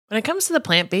When it comes to the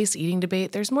plant-based eating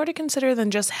debate, there's more to consider than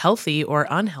just healthy or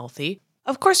unhealthy.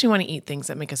 Of course, we want to eat things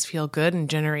that make us feel good and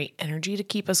generate energy to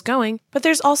keep us going, but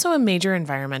there's also a major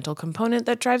environmental component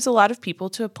that drives a lot of people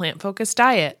to a plant-focused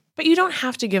diet. But you don't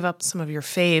have to give up some of your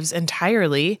faves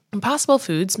entirely. Impossible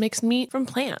Foods makes meat from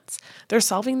plants. They're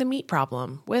solving the meat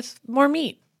problem with more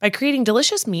meat. By creating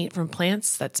delicious meat from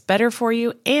plants that's better for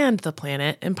you and the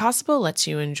planet, Impossible lets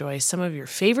you enjoy some of your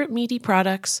favorite meaty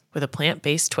products with a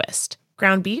plant-based twist.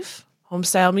 Ground beef,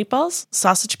 home-style meatballs,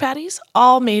 sausage patties,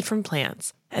 all made from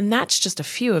plants. And that's just a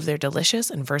few of their delicious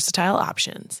and versatile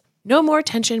options. No more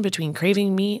tension between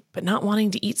craving meat but not wanting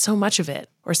to eat so much of it,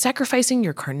 or sacrificing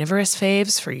your carnivorous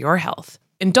faves for your health.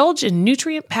 Indulge in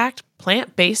nutrient-packed,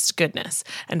 plant-based goodness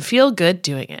and feel good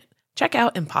doing it. Check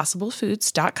out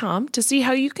impossiblefoods.com to see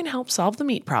how you can help solve the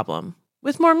meat problem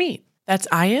with more meat. That's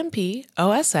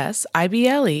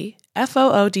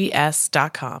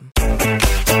IMPOSSIBLEFOODS.com.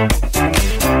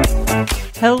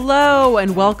 Hello,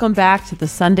 and welcome back to the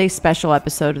Sunday special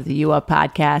episode of the U Up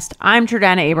Podcast. I'm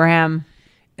Jordana Abraham.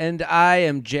 And I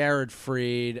am Jared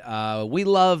Freed. We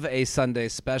love a Sunday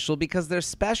special because they're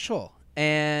special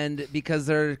and because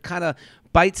they're kind of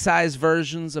bite-sized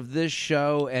versions of this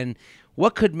show. And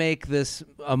what could make this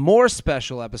a more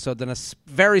special episode than a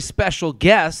very special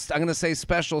guest? I'm going to say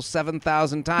special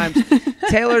 7,000 times.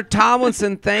 Taylor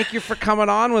Tomlinson, thank you for coming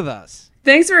on with us.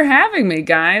 Thanks for having me,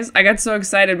 guys. I got so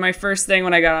excited. My first thing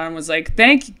when I got on was like,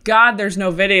 thank God there's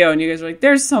no video. And you guys were like,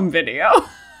 there's some video.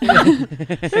 There's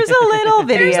a little video.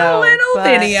 There's a little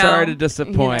video. Sorry to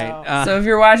disappoint. So if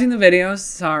you're watching the video,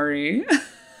 sorry.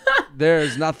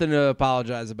 There's nothing to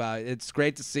apologize about. It's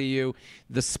great to see you.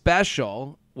 The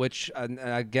special, which,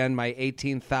 again, my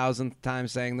 18,000th time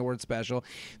saying the word special.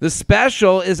 The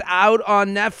special is out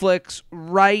on Netflix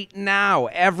right now.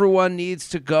 Everyone needs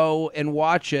to go and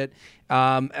watch it.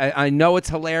 I know it's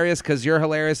hilarious because you're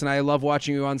hilarious, and I love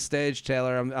watching you on stage,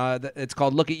 Taylor. It's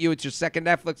called Look at You. It's your second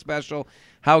Netflix special.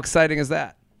 How exciting is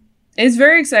that? It's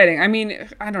very exciting. I mean,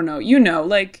 I don't know.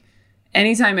 Like,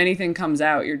 anytime anything comes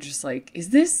out, you're just like,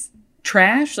 is this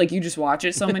trash? Like, you just watch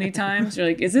it so many times. You're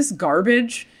like, is this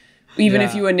garbage? Even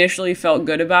if you initially felt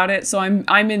good about it. So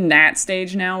I'm in that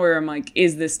stage now where I'm like,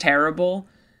 is this terrible?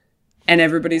 And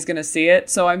everybody's going to see it.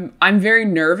 So I'm very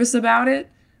nervous about it.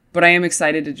 But I am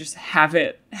excited to just have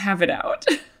it out.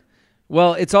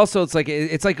 Well, it's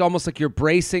like almost like you're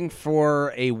bracing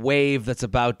for a wave that's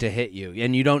about to hit you,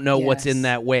 and you don't know what's in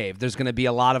that wave. There's going to be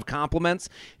a lot of compliments,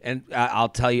 and I'll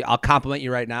compliment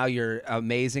you right now. You're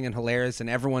amazing and hilarious, and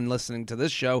everyone listening to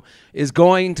this show is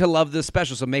going to love this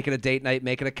special. So make it a date night,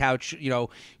 make it a couch,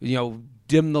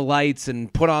 dim the lights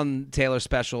and put on Taylor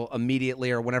special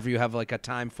immediately or whenever you have like a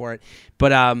time for it.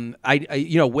 But I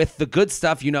with the good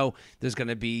stuff, there's going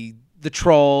to be the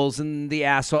trolls and the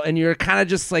asshole, and you're kind of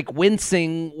just like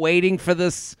wincing, waiting for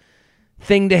this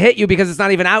thing to hit you because it's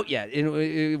not even out yet.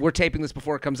 We're taping this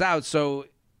before it comes out, so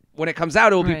when it comes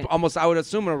out, it will be almost, I would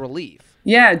assume, a relief.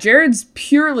 Yeah, Jared's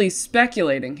purely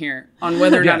speculating here on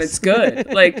whether or not it's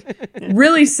good. Like,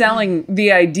 really selling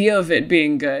the idea of it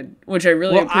being good, which I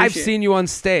really appreciate. I've seen you on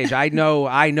stage. I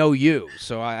know you,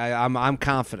 so I'm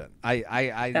confident.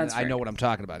 I know what I'm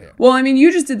talking about here. Well, I mean,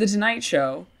 you just did the Tonight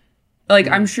Show. Like,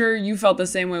 I'm sure you felt the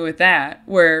same way with that,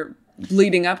 where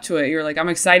leading up to it, you're like, I'm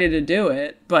excited to do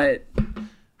it, but...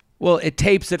 Well, it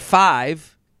tapes at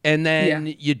 5, and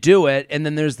then you do it, and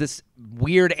then there's this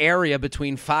weird area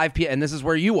between 5 p.m., and this is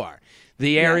where you are,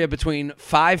 the area between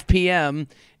 5 p.m.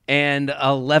 and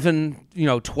 11,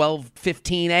 12,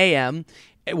 15 a.m.,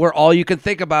 where all you can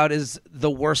think about is the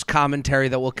worst commentary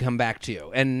that will come back to you.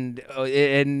 And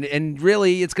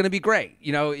really, it's going to be great.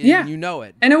 You know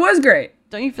it. And it was great.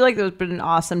 Don't you feel like it would have been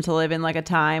awesome to live in like a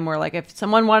time where like if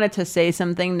someone wanted to say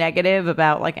something negative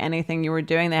about like anything you were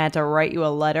doing, they had to write you a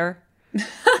letter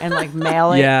and like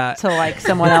mail it to like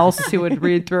someone else who would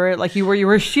read through it? Like you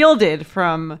were shielded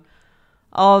from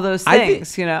all those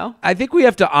things, I think we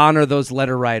have to honor those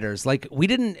letter writers. Like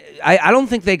I don't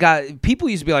think they got, people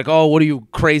used to be like, oh, what are you,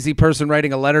 crazy person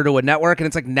writing a letter to a network? And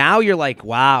it's like, now you're like,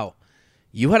 wow,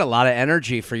 you had a lot of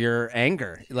energy for your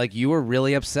anger. Like you were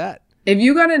really upset. If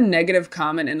you got a negative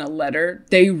comment in a letter,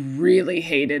 they really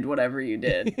hated whatever you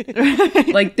did.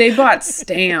 Like they bought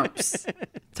stamps.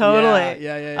 Totally.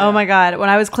 Yeah. Oh my God. When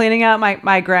I was cleaning out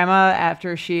my grandma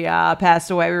after she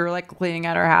passed away, we were like cleaning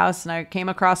out her house and I came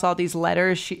across all these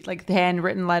letters,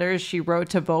 handwritten letters she wrote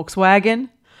to Volkswagen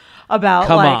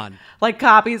about like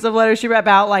copies of letters she read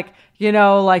about like,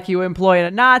 like you employed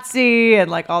a Nazi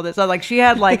and like all this. Like she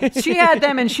had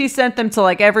them and she sent them to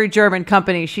like every German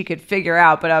company she could figure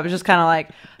out. But I was just kind of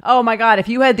like, Oh my God. If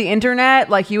you had the internet,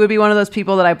 like you would be one of those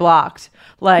people that I blocked.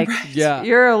 Like, Yeah.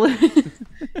 you're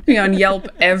Be on Yelp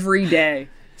every day.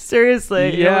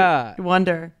 seriously. Yeah. You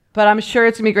wonder. But I'm sure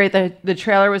it's gonna be great. The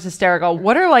trailer was hysterical.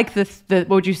 What are like the what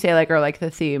would you say like are like the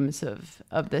themes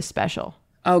of this special?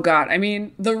 Oh God. I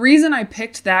mean, the reason I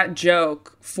picked that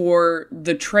joke for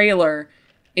the trailer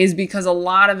is because a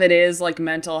lot of it is like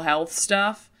mental health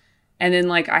stuff. And then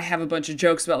like I have a bunch of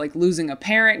jokes about like losing a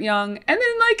parent young. And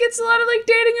then like it's a lot of like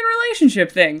dating and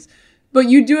relationship things. But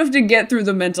you do have to get through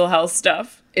the mental health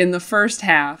stuff in the first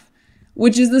half,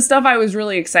 which is the stuff I was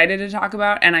really excited to talk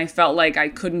about. And I felt like I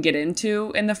couldn't get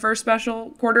into in the first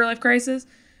special, Quarter Life Crisis.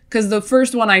 Because the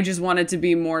first one I just wanted to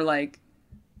be more like,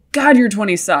 God, your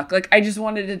 20s suck. Like I just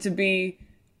wanted it to be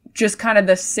just kind of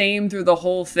the same through the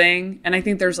whole thing. And I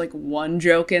think there's like one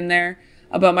joke in there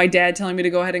about my dad telling me to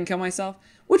go ahead and kill myself,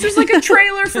 which was like a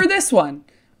trailer for this one.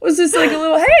 It was just like a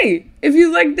little, hey, if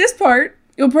you like this part,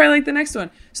 you'll probably like the next one.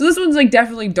 So this one's like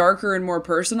definitely darker and more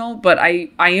personal, but I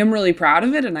am really proud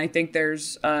of it. And I think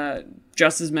there's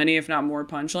just as many, if not more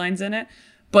punchlines in it.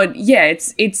 But yeah,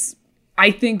 it's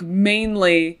I think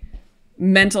mainly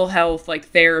mental health, like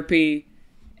therapy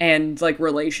and like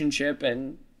relationship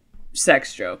and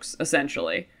sex jokes,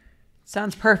 essentially.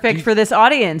 Sounds perfect for this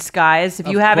audience, guys. If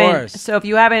you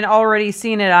haven't already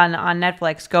seen it on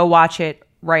Netflix, go watch it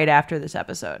right after this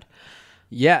episode.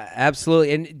 Yeah,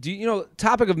 absolutely. And do you know,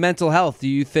 topic of mental health, do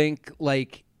you think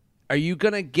like are you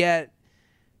going to get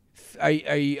are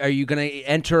you going to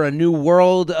enter a new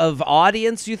world of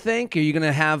audience, you think? Are you going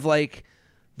to have like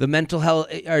the mental health,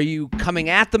 are you coming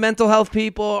at the mental health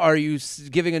people? Are you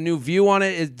giving a new view on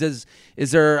it?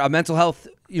 Is there a mental health,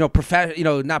 not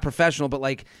professional, but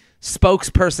like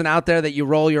spokesperson out there that you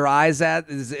roll your eyes at?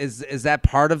 Is that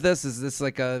part of this? Is this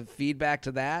like a feedback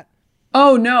to that?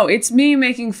 Oh no, it's me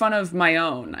making fun of my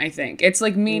own, I think. It's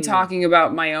like me talking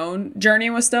about my own journey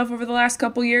with stuff over the last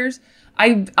couple years.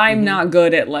 I'm not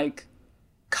good at like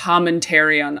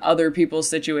commentary on other people's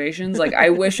situations. Like I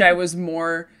wish I was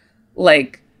more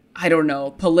like, I don't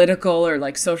know, political or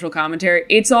like social commentary.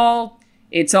 It's all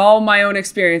my own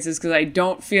experiences because I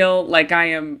don't feel like I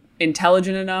am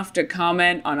intelligent enough to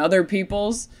comment on other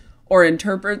people's or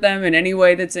interpret them in any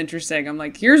way that's interesting. I'm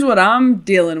like, here's what I'm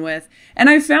dealing with. And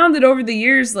I found that over the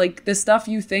years, like the stuff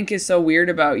you think is so weird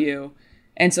about you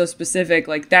and so specific,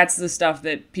 like that's the stuff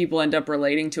that people end up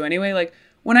relating to anyway. Like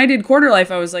when I did Quarter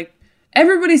Life, I was like,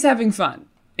 everybody's having fun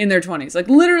in their 20s. Like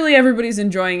literally everybody's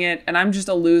enjoying it and I'm just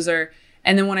a loser.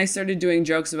 And then when I started doing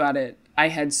jokes about it, I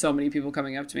had so many people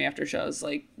coming up to me after shows,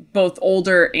 like both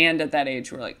older and at that age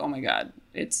who were like, oh my God,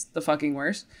 it's the fucking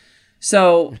worst.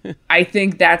 So I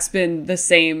think that's been the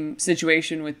same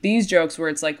situation with these jokes where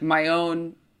it's like my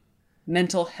own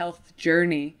mental health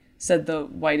journey, said the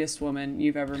whitest woman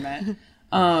you've ever met,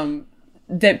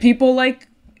 that people like,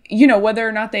 whether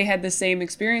or not they had the same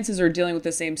experiences or dealing with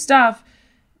the same stuff,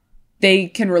 they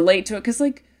can relate to it. Cause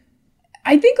like,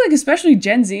 I think like, especially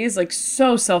Gen Z is like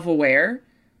so self-aware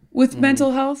with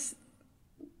mental health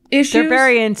issues. They're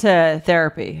very into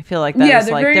therapy. I feel like that is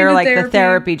like they're like the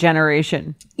therapy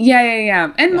generation.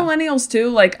 Yeah. And millennials too.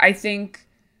 Like I think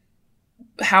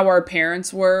how our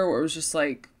parents were, where it was just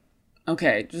like,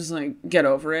 okay, just like get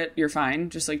over it. You're fine.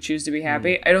 Just like choose to be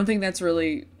happy. I don't think that's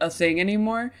really a thing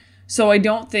anymore. So I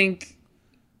don't think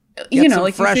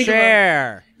like fresh you think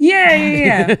air.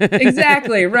 Yeah.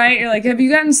 Exactly. Right. You're like, have you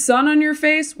gotten sun on your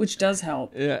face? Which does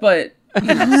help. Yeah. But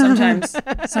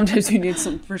sometimes you need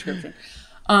some prescription.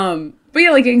 But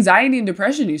yeah, like anxiety and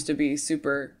depression used to be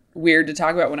super weird to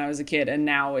talk about when I was a kid. And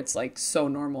now it's like so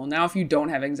normal. Now, if you don't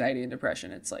have anxiety and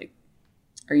depression, it's like,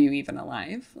 are you even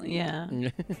alive? Like, yeah.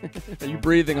 Are you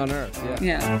breathing on Earth?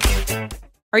 Yeah.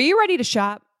 Are you ready to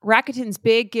shop? Rakuten's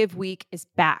Big Give Week is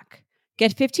back.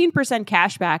 Get 15%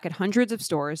 cash back at hundreds of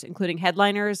stores, including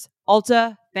Headliners,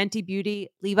 Ulta, Fenty Beauty,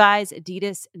 Levi's,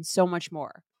 Adidas, and so much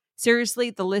more. Seriously,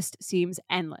 the list seems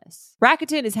endless.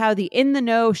 Rakuten is how the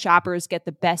in-the-know shoppers get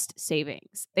the best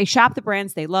savings. They shop the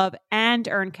brands they love and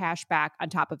earn cash back on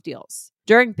top of deals.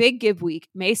 During Big Give Week,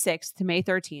 May 6th to May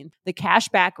 13th, the cash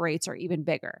back rates are even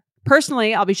bigger.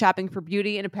 Personally, I'll be shopping for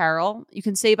beauty and apparel. You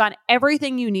can save on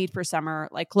everything you need for summer,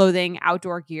 like clothing,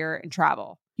 outdoor gear, and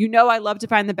travel. You know I love to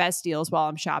find the best deals while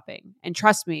I'm shopping. And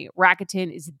trust me,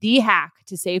 Rakuten is the hack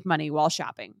to save money while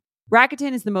shopping.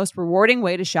 Rakuten is the most rewarding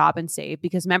way to shop and save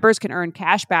because members can earn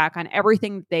cash back on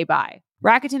everything that they buy.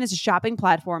 Rakuten is a shopping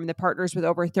platform that partners with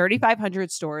over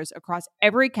 3,500 stores across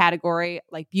every category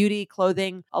like beauty,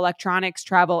 clothing, electronics,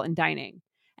 travel, and dining.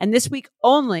 And this week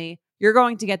only, you're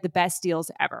going to get the best deals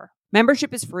ever.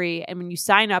 Membership is free, and when you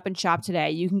sign up and shop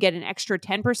today, you can get an extra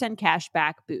 10% cash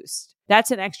back boost. That's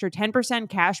an extra 10%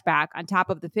 cash back on top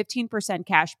of the 15%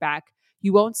 cash back.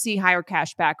 You won't see higher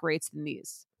cash back rates than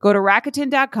these. Go to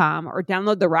Rakuten.com or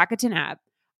download the Rakuten app.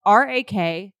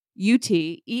 Rakuten.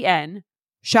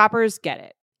 Shoppers get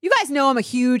it. You guys know I'm a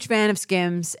huge fan of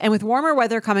Skims, and with warmer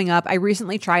weather coming up, I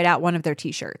recently tried out one of their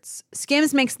t-shirts.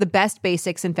 Skims makes the best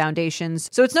basics and foundations,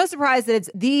 so it's no surprise that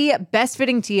it's the best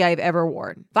fitting tee I've ever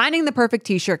worn. Finding the perfect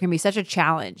t-shirt can be such a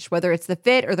challenge, whether it's the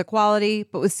fit or the quality,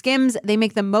 but with Skims, they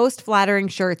make the most flattering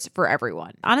shirts for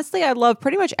everyone. Honestly, I love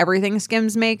pretty much everything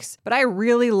Skims makes, but I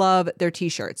really love their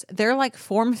t-shirts. They're like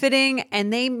form-fitting,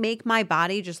 and they make my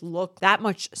body just look that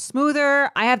much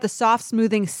smoother. I have the soft,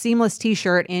 smoothing, seamless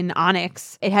t-shirt in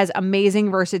Onyx. It has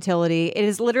amazing versatility. It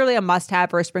is literally a must-have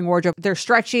for a spring wardrobe. They're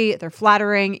stretchy, they're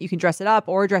flattering, you can dress it up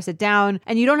or dress it down,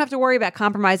 and you don't have to worry about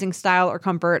compromising style or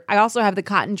comfort. I also have the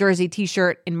cotton jersey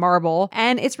t-shirt in marble,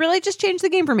 and it's really just changed the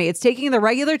game for me. It's taking the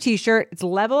regular t-shirt, it's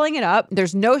leveling it up.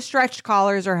 There's no stretched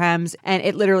collars or hems, and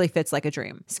it literally fits like a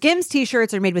dream. Skims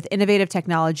t-shirts are made with innovative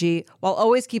technology while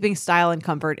always keeping style and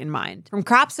comfort in mind. From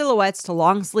crop silhouettes to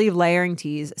long sleeve layering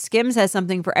tees, Skims has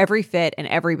something for every fit and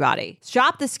every body.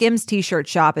 Shop the Skims t-shirt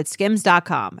shop at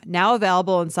skims.com, now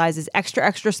available in sizes extra,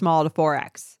 extra small to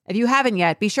 4X. If you haven't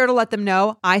yet, be sure to let them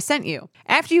know I sent you.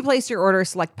 After you place your order,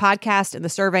 select podcast in the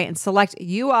survey and select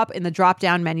you up in the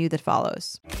drop-down menu that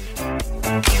follows.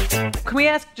 Can we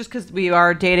ask, just because we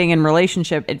are dating and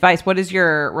relationship advice, what is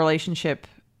your relationship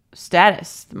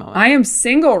status at the moment? I am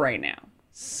single right now.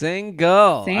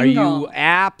 Single. Are you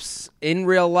apps in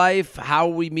real life? How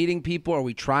are we meeting people? Are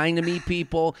we trying to meet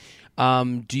people?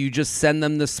 Do you just send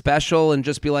them the special and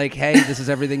just be like, hey, this is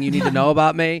everything you need to know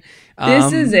about me?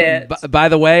 This is it. By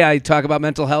the way, I talk about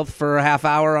mental health for a half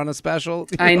hour on a special.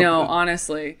 I know,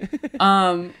 honestly.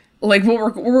 Like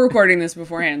we're recording this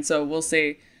beforehand, so we'll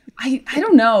see. I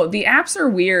don't know. The apps are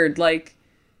weird. Like,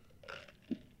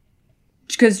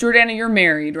 because Jordana, you're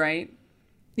married, right?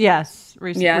 Yes.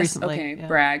 Yes. Recently. Okay. Yeah.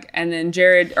 Brag. And then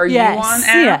Jared, are you on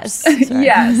apps? Yes.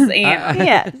 Yes. And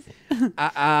Yes.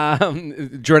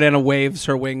 Jordana waves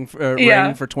her ring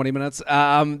for 20 minutes.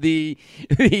 I am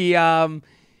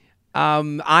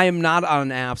not on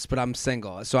apps, but I'm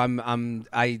single, so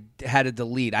I had to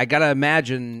delete. I gotta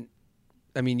imagine.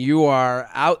 I mean, you are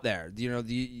out there. You know,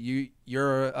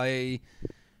 you're a.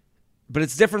 But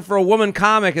it's different for a woman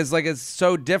comic. It's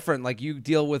so different. Like, you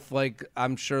deal with, like,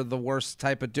 I'm sure the worst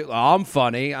type of I'm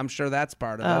funny. I'm sure that's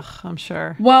part of it. I'm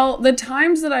sure. Well, the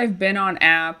times that I've been on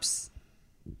apps,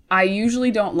 I usually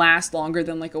don't last longer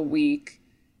than like a week.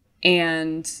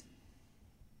 And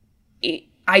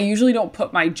I usually don't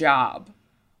put my job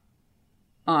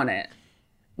on it,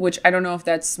 which I don't know if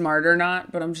that's smart or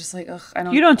not, but I'm just like, ugh, I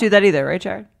don't. You don't do that either, right,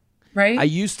 Jared? Right? I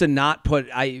used to not put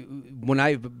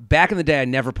back in the day I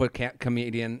never put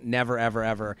comedian, never ever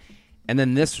ever, and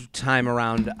then this time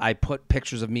around I put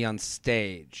pictures of me on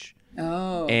stage.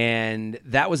 Oh. And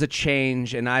that was a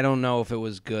change, and I don't know if it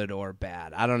was good or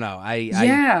bad. I don't know. I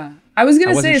was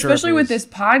gonna say, sure especially with this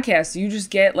podcast, you just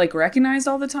get like recognized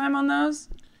all the time on those.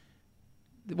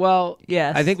 Well,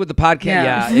 yes. I think with the podcast,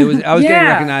 Yeah. it was. I was getting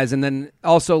Yeah. recognized, and then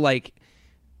also with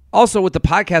the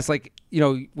podcast, like, you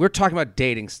know, we're talking about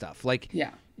dating stuff, like,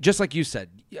 Yeah. just like you said,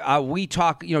 we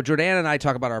talk. You know, Jordana and I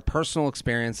talk about our personal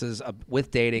experiences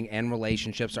with dating and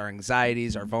relationships, our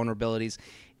anxieties, our vulnerabilities,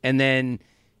 and then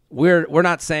we're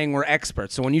not saying we're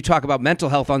experts. So when you talk about mental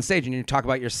health on stage and you talk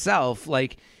about yourself,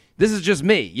 like, this is just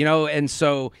me, you know, and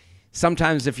so.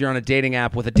 Sometimes if you're on a dating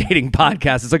app with a dating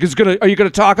podcast, it's like, are you gonna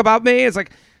talk about me? It's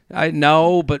like, I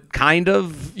know, but kind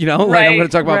of, you know, like, I'm gonna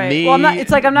talk about me. Well,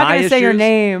 it's like I'm not gonna say your issues.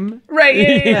 name. Right.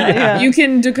 Yeah. Yeah. You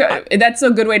can. That's a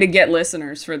good way to get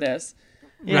listeners for this.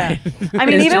 Yeah. I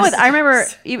mean, I remember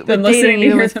even Been with listening dating, to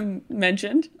even hear with, them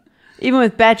mentioned. even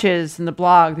with Betches and the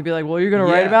blog, they'd be like, well, you're going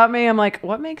to write Yeah. about me? I'm like,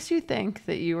 what makes you think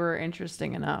that you were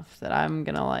interesting enough that I'm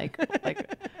going to like,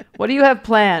 what do you have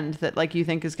planned that like you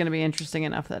think is going to be interesting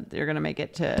enough that you're going to make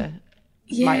it to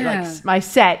my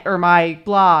set or my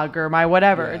blog or my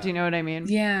whatever? Yeah. Do you know what I mean?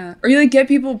 Yeah. Or you like get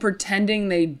people pretending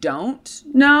they don't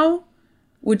know,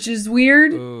 which is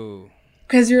weird. Ooh.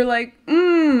 Because you're like,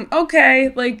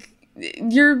 okay. Like,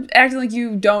 you're acting like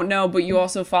you don't know, but you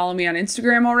also follow me on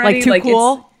Instagram already. Like, too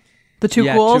cool? The two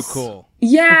cools? Too cool.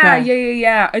 Yeah, Okay.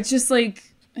 yeah. It's just like,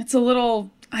 it's a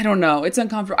little, I don't know. It's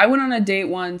uncomfortable. I went on a date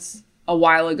once a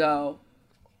while ago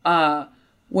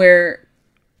where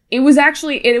it was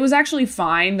actually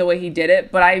fine the way he did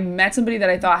it, but I met somebody that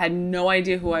I thought had no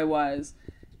idea who I was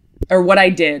or what I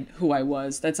did, who I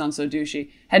was. That sounds so douchey.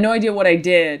 Had no idea what I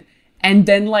did. And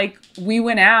then like we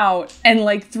went out, and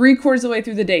like 3/4 of the way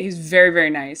through the day, he's very, very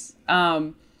nice.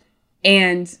 And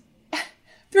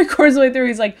 3/4 of the way through,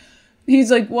 he's like,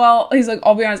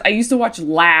 I'll be honest, I used to watch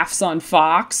Laughs on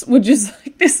Fox, which is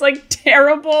like this like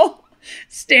terrible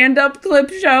stand-up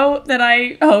clip show that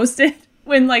I hosted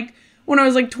when I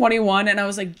was like 21, and I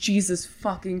was like, Jesus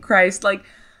fucking Christ. Like,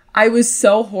 I was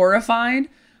so horrified.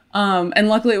 And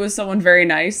luckily it was someone very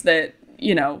nice that,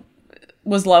 you know,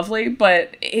 was lovely,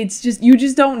 but it's just, you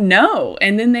just don't know.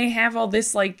 And then they have all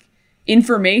this like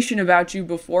information about you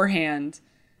beforehand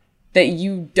that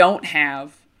you don't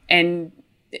have. And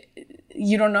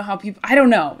you don't know how people, I don't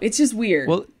know. It's just weird.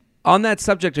 Well, on that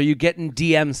subject, are you getting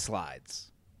DM slides?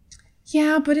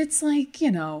 Yeah, but it's like,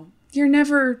 you know, you're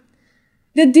never,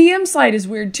 the DM slide is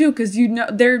weird too. Cause you know,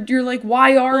 you're like,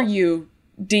 why are you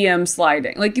DM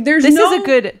sliding? Like this is a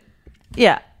good,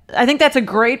 yeah. I think that's a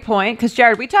great point. Cause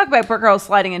Jared, we talk about girls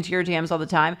sliding into your DMs all the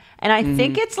time. And I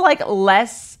think it's like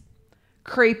less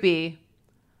creepy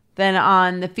than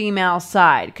on the female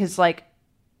side. Cause like,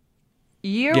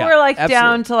 you were like absolutely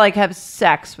down to like have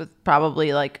sex with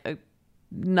probably like a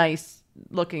nice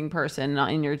looking person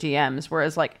in your DMs.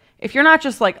 Whereas like, if you're not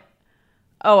just like,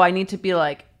 oh, I need to be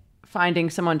like finding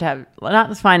someone to have,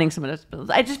 not finding someone to,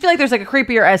 I just feel like there's like a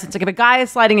creepier essence. Like if a guy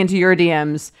is sliding into your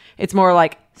DMs, it's more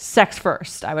like sex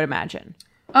first, I would imagine.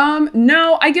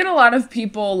 No, I get a lot of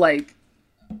people like,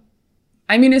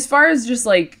 I mean, as far as just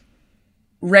like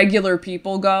regular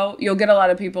people go, you'll get a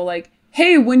lot of people like,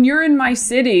 hey, when you're in my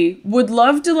city, would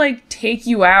love to like take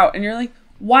you out. And you're like,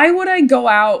 why would I go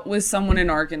out with someone in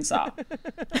Arkansas?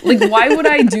 Like, why would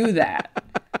I do that?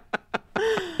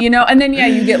 You know, and then, yeah,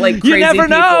 you get like crazy You never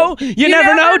people. know. You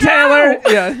never know, Taylor.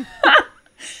 Yeah.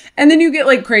 And then you get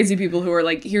like crazy people who are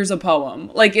like, here's a poem.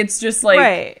 Like, it's just like,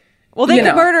 right. Well, they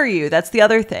could murder you. That's the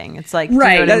other thing. It's like,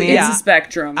 right. You know what I mean? It's a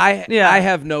spectrum. I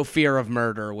have no fear of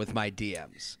murder with my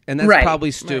DMs. And that's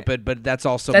probably stupid, but that's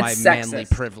also my manly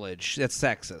privilege. That's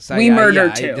sexist. We murder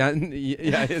too.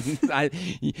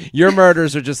 Your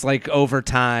murders are just like over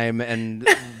time and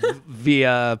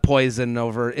via poison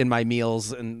over in my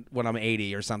meals and when I'm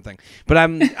 80 or something. But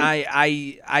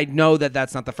I know that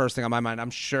that's not the first thing on my mind.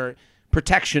 I'm sure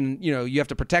protection, you know, you have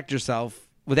to protect yourself.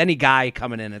 With any guy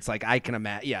coming in, it's like, I can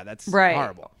imagine. Yeah, that's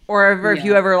horrible. Or if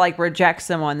you ever like reject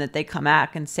someone, that they come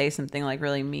back and say something like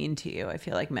really mean to you. I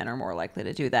feel like men are more likely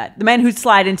to do that. The men who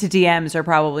slide into DMs are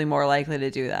probably more likely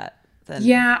to do that.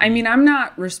 Yeah, I mean, I'm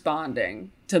not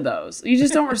responding to those. You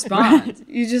just don't respond. Right.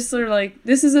 You just are like,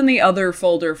 this is in the other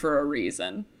folder for a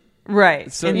reason.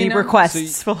 Right. So, in the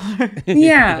requests folder.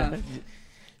 Yeah.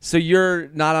 So you're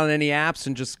not on any apps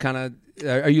and just kind of,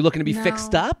 are you looking to be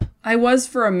fixed up? I was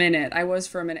for a minute. I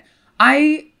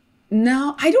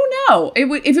don't know.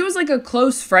 If it was like a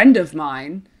close friend of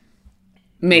mine,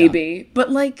 maybe. Yeah. But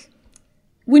like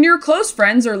when your close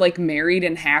friends are like married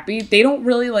and happy, they don't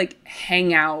really like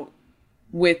hang out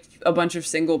with a bunch of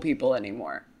single people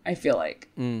anymore. I feel like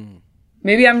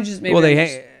maybe I'm just they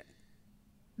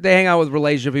hang out with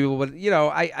relationship people, but you know,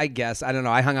 I guess I don't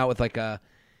know. I hung out with like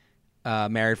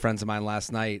married friends of mine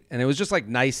last night, and it was just like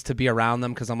nice to be around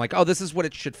them because I'm like, oh, this is what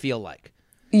it should feel like.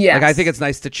 Yeah, like I think it's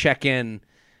nice to check in.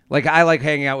 Like I like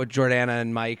hanging out with Jordana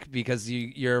and Mike because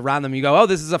you're around them. You go, oh,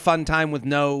 this is a fun time with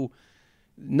no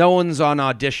one's on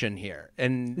audition here.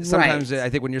 And sometimes I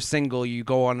think when you're single, you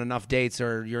go on enough dates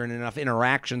or you're in enough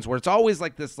interactions where it's always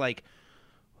like this, like,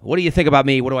 what do you think about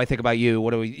me? What do I think about you?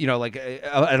 What do we, you know, like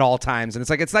at all times. And it's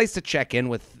like, it's nice to check in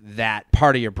with that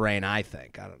part of your brain, I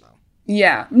think. I don't know.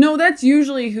 Yeah. No, that's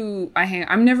usually who I hang.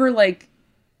 I'm never like,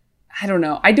 I don't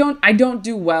know. I don't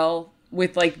do well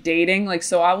with like dating. Like,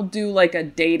 so I'll do like a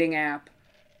dating app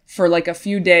for like a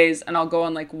few days and I'll go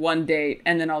on like one date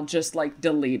and then I'll just like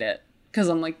delete it. Cause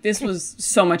I'm like, this was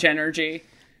so much energy.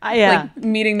 Yeah. Like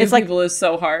meeting new people is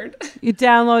so hard. You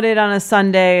download it on a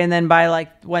Sunday and then by like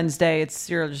Wednesday,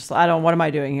 you're just, what am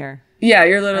I doing here? Yeah.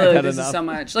 You're literally like, this is so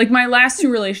much. Like my last two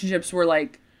relationships were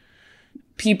like,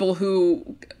 people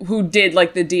who did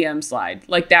like the DM slide,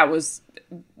 like that was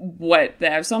what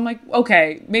that. So I'm like,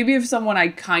 okay, maybe if someone I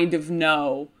kind of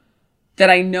know that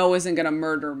I know isn't gonna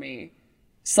murder me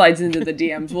slides into the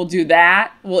DMs, we'll do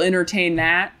that. We'll entertain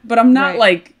that. But I'm not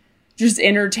like just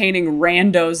entertaining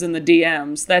randos in the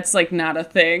DMs. That's like not a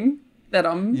thing that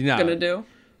I'm gonna do.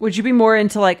 Would you be more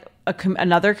into like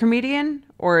another comedian,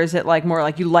 or is it like more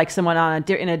like you like someone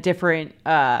in a different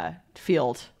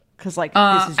field? Because like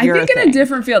this is your thing. In a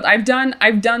different field. I've done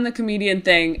the comedian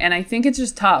thing, and I think it's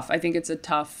just tough. I think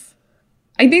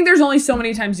there's only so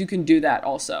many times you can do that.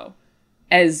 Also,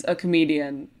 as a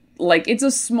comedian, like it's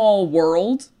a small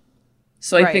world,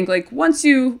 so I think like once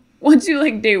you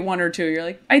like date one or two, you're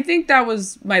like, I think that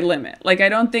was my limit. Like, I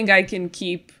don't think I can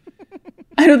keep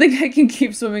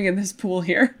swimming in this pool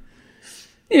here.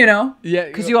 You know? Yeah,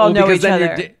 because you all know each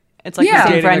other. It's like the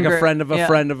same friend like group. a friend of a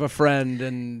friend of a friend,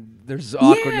 and there's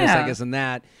awkwardness, I guess, in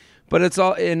that. But it's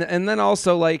all, and then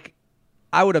also, like,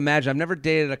 I would imagine, I've never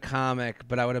dated a comic,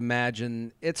 but I would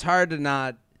imagine it's hard to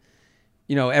not,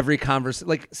 every conversation,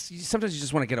 like, sometimes you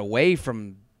just want to get away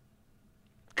from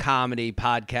comedy,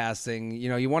 podcasting,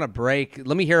 you want to break.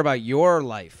 Let me hear about your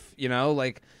life,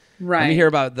 like, let me hear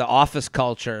about the office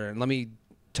culture, and let me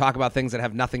talk about things that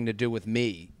have nothing to do with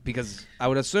me, because I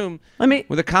would assume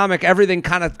with a comic, everything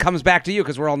kind of comes back to you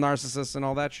because we're all narcissists and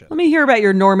all that shit. Let me hear about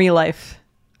your normie life.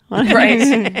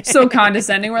 Right. So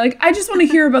condescending. We're like, I just want to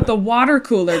hear about the water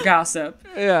cooler gossip.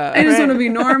 Yeah. I just want to be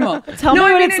normal. Tell me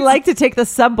what it's like to take the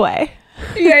subway.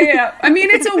 Yeah. I mean,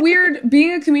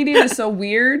 being a comedian is so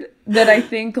weird that I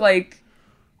think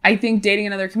dating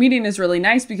another comedian is really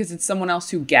nice because it's someone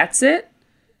else who gets it.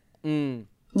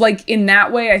 Like, in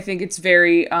that way, I think it's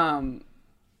very,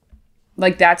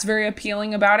 that's very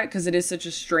appealing about it, because it is such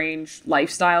a strange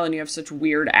lifestyle and you have such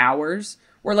weird hours,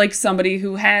 where, like, somebody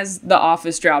who has the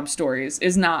office job stories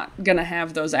is not going to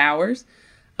have those hours.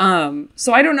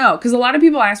 So I don't know, because a lot of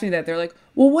people ask me that. They're like,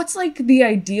 well, what's, like, the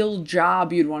ideal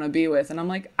job you'd want to be with? And I'm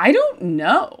like, I don't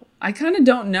know. I kind of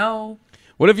don't know.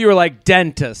 What if you were like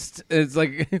dentist? It's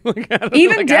like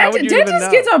even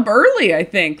dentist gets up early, I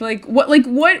think. What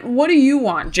do you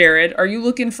want, Jared? Are you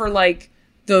looking for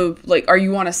are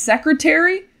you want a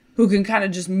secretary who can kind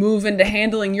of just move into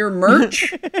handling your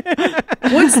merch?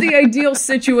 What's the ideal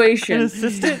situation? An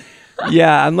assistant?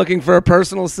 Yeah, I'm looking for a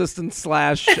personal assistant /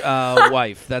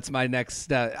 wife. That's my next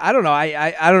step. I don't know.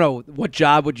 I don't know. What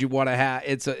job would you want to have?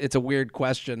 It's a weird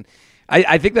question.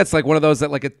 I think that's like one of those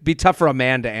that, like, it'd be tough for a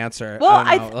man to answer. Well,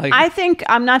 I think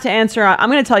I'm not to answer.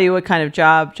 I'm going to tell you what kind of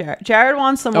job Jared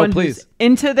wants. Someone who's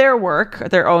into their work,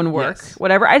 their own work,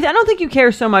 whatever. I don't think you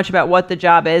care so much about what the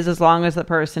job is, as long as the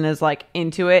person is, like,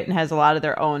 into it and has a lot of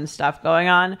their own stuff going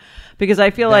on. Because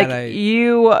I feel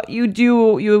you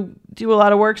do a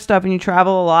lot of work stuff and you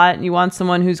travel a lot, and you want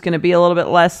someone who's going to be a little bit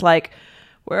less like,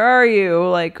 where are you?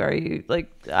 Like, are you like,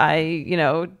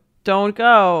 don't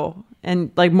go.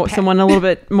 And like someone a little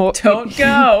bit more. Don't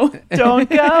go. Don't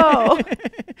go.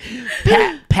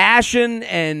 Passion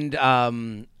and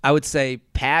I would say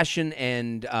passion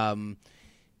and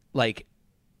like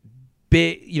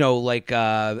big,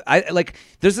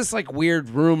 there's this like weird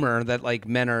rumor that like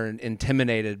men are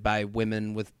intimidated by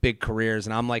women with big careers,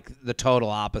 and I'm like the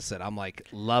total opposite. I'm like,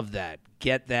 love that.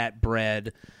 Get that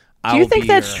bread. Do you think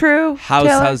that's true? House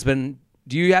Taylor? husband.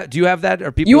 Do you have that?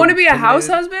 Are people? You want to be a house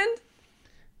husband?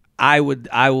 I will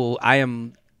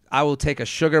take a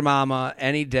sugar mama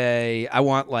any day. I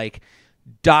want like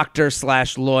doctor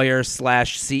 / lawyer /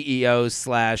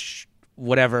 CEO /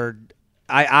 whatever.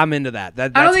 I'm into that. I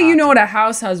don't think you know what a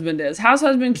house husband is. House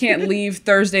husband can't leave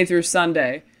Thursday through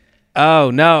Sunday. Oh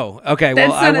no. Okay.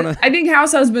 Well, I think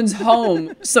house husband's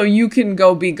home so you can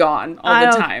go be gone all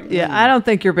the time. Yeah, I don't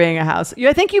think you're being a house.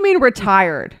 I think you mean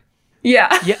retired.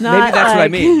 Yeah. Maybe that's what I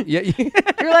mean. Yeah.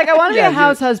 You're like, I want to be a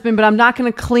house husband, but I'm not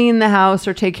going to clean the house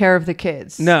or take care of the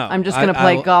kids. No. I'm just going to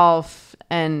play golf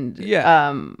and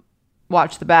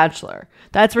watch The Bachelor.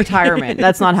 That's retirement.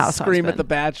 That's not house Scream husband. at The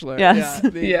Bachelor. Yes.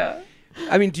 Yeah.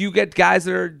 I mean, do you get guys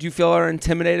do you feel are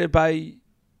intimidated by,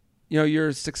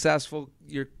 you're successful,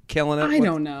 you're killing it? I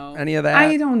don't know. Any of that?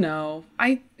 I don't know.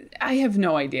 I have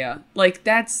no idea. Like,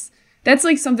 that's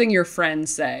like something your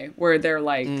friends say, where they're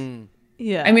like...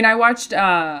 Yeah. I mean, I watched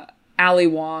Ali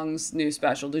Wong's new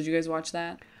special. Did you guys watch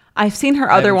that? I've seen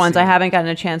her other ones. I haven't gotten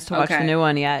a chance to watch the new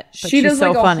one yet. But she does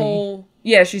so like funny.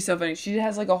 She's so funny. She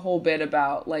has like a whole bit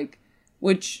about like,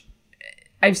 which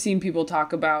I've seen people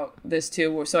talk about this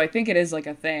too. So I think it is like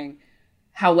a thing,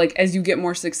 how like as you get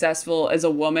more successful as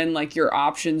a woman, like your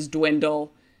options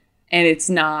dwindle, and it's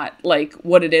not like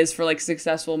what it is for like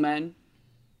successful men.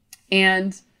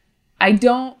 And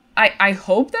I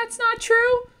hope that's not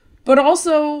true. But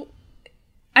also,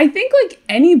 I think like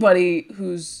anybody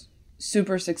who's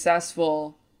super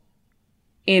successful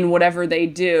in whatever they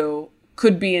do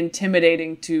could be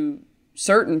intimidating to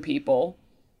certain people,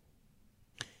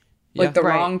 like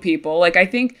wrong people. Like I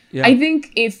think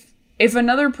if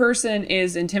another person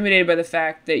is intimidated by the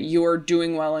fact that you're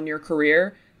doing well in your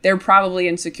career, they're probably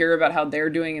insecure about how they're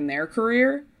doing in their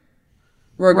career,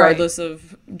 regardless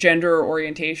of gender or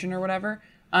orientation or whatever.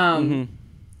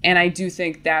 And I do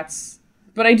think I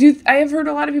have heard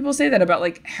a lot of people say that about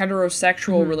like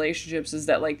heterosexual relationships, is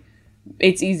that like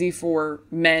it's easy for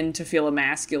men to feel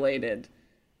emasculated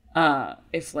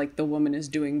if like the woman is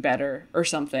doing better or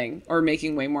something or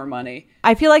making way more money.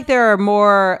 I feel like there are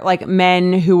more like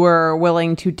men who are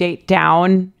willing to date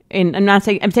down. And I'm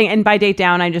saying, and by date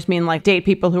down, I just mean like date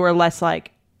people who are less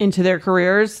like into their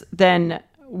careers than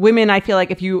women. I feel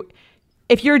like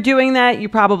if you're doing that, you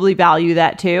probably value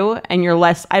that too. And you're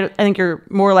less, I think you're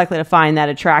more likely to find that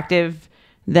attractive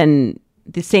than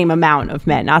the same amount of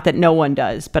men. Not that no one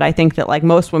does, but I think that like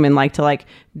most women like to like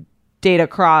date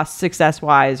across success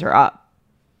wise or up.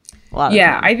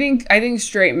 Yeah, I think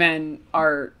straight men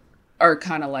are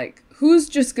kind of like, who's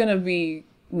just gonna be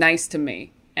nice to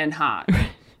me and hot.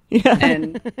 Yeah.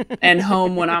 and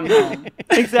home when I'm home.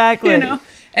 Exactly. You know?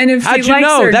 And if how'd she you likes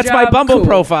know? her That's job, my Bumble cool.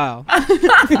 profile.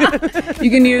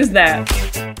 You can use that.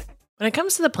 When it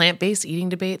comes to the plant-based eating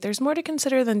debate, there's more to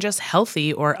consider than just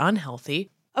healthy or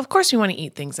unhealthy. Of course, we want to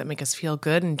eat things that make us feel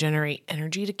good and generate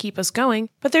energy to keep us going,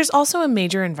 but there's also a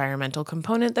major environmental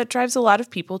component that drives a lot of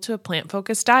people to a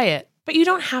plant-focused diet. But you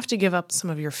don't have to give up some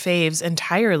of your faves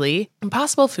entirely.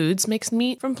 Impossible Foods makes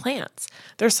meat from plants.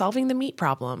 They're solving the meat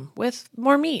problem with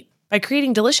more meat. By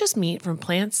creating delicious meat from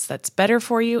plants that's better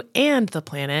for you and the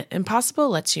planet, Impossible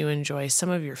lets you enjoy some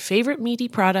of your favorite meaty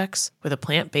products with a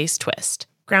plant-based twist.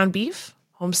 Ground beef,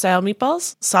 home-style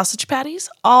meatballs, sausage patties,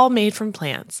 all made from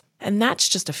plants. And that's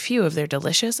just a few of their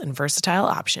delicious and versatile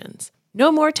options. No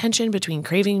more tension between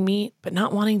craving meat but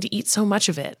not wanting to eat so much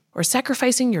of it, or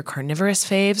sacrificing your carnivorous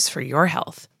faves for your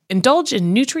health. Indulge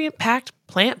in nutrient-packed,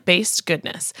 plant-based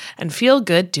goodness and feel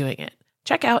good doing it.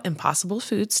 Check out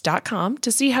impossiblefoods.com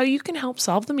to see how you can help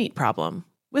solve the meat problem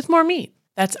with more meat.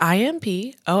 That's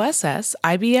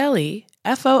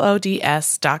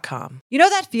IMPOSSIBLEFOODS.com. You know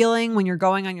that feeling when you're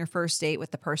going on your first date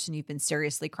with the person you've been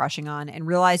seriously crushing on and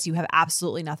realize you have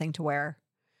absolutely nothing to wear?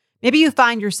 Maybe you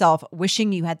find yourself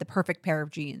wishing you had the perfect pair of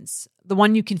jeans, the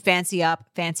one you can fancy up,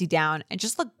 fancy down, and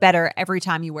just look better every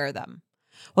time you wear them.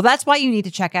 Well, that's why you need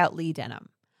to check out Lee Denim.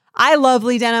 I love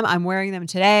Lee Denim. I'm wearing them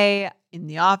today in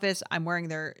the office. I'm wearing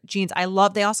their jeans.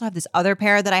 They also have this other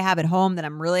pair that I have at home that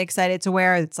I'm really excited to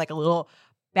wear. It's like a little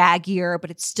baggier,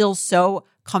 but it's still so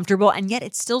comfortable, and yet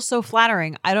it's still so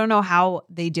flattering. I don't know how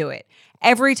they do it.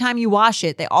 Every time you wash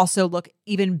it, they also look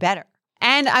even better.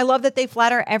 And I love that they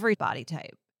flatter every body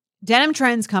type. Denim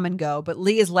trends come and go, but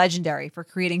Lee is legendary for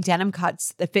creating denim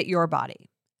cuts that fit your body.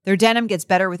 Their denim gets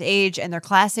better with age, and their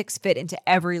classics fit into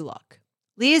every look.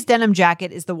 Lee's denim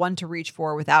jacket is the one to reach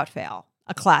for without fail,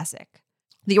 a classic.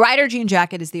 The Rider jean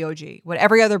jacket is the OG, what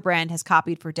every other brand has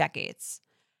copied for decades.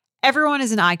 Everyone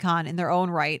is an icon in their own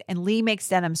right, and Lee makes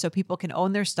denim so people can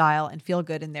own their style and feel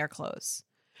good in their clothes.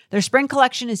 Their spring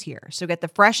collection is here, so get the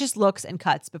freshest looks and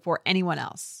cuts before anyone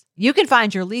else. You can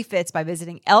find your Lee fits by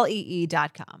visiting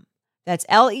lee.com. That's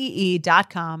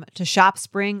lee.com to shop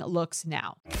spring looks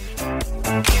now.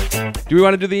 Do we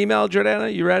want to do the email,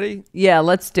 Jordana? You ready? Yeah,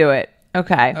 let's do it.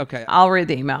 Okay. I'll read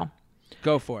the email.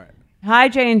 Go for it. Hi,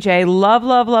 J&J. Love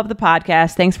the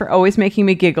podcast. Thanks for always making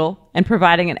me giggle and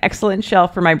providing an excellent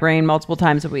shelf for my brain multiple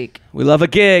times a week. We love a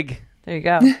gig. There you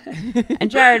go.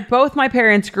 And Jared, both my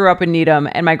parents grew up in Needham,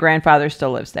 and my grandfather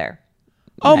still lives there.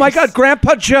 Oh, nice. My God,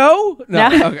 Grandpa Joe?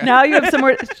 Now you have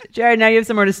somewhere, Jared. Now you have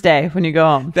somewhere to stay when you go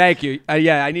home. Thank you.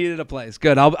 Yeah, I needed a place.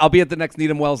 Good. I'll be at the next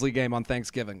Needham Wellesley game on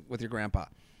Thanksgiving with your grandpa.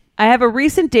 I have a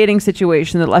recent dating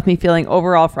situation that left me feeling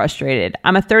overall frustrated.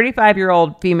 I'm a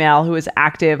 35-year-old female who is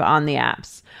active on the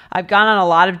apps. I've gone on a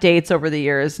lot of dates over the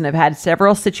years and have had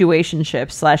several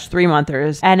situationships /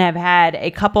 3-monthers and have had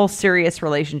a couple serious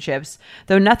relationships,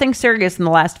 though nothing serious in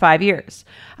the last 5 years.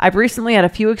 I've recently had a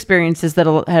few experiences that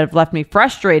have left me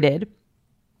frustrated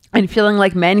and feeling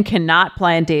like men cannot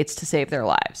plan dates to save their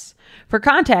lives. For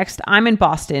context, I'm in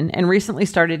Boston and recently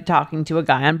started talking to a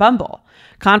guy on Bumble.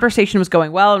 Conversation was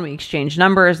going well and we exchanged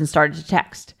numbers and started to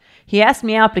text. He asked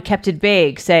me out but kept it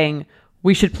vague, saying,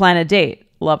 "We should plan a date."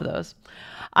 Love those.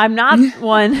 I'm not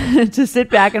one to sit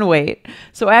back and wait.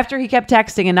 So after he kept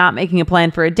texting and not making a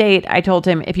plan for a date, I told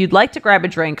him, "If you'd like to grab a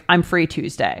drink, I'm free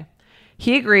Tuesday."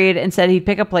 He agreed and said he'd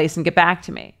pick a place and get back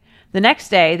to me. The next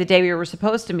day, the day we were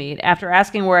supposed to meet, after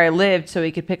asking where I lived so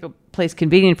he could pick a place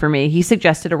convenient for me, he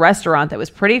suggested a restaurant that was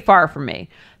pretty far from me,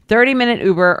 30-minute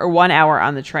Uber or 1 hour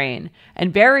on the train,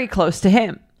 and very close to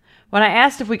him. When I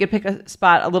asked if we could pick a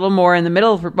spot a little more in the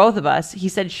middle for both of us, he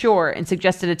said sure and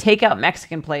suggested a takeout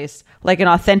Mexican place, like an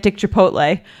authentic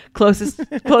Chipotle, close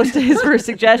to his first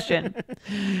suggestion.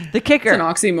 The kicker. It's an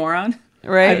oxymoron.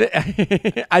 Right?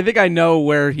 I think I know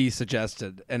where he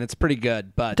suggested, and it's pretty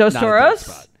good, but Dos not a Toros?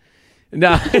 good spot.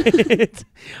 No,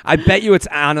 I bet you it's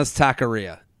Anna's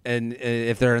Taqueria, and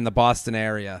if they're in the Boston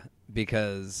area,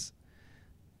 because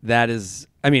that is,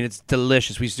 I mean, it's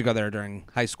delicious. We used to go there during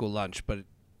high school lunch, but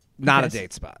not a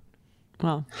date spot.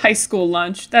 Well, high school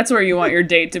lunch. That's where you want your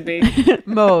date to be.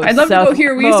 Moe's. I'd love to go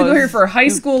here. We used to go here for high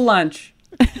school lunch.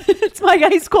 It's my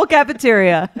high school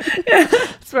cafeteria.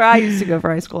 That's where I used to go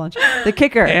for high school lunch. The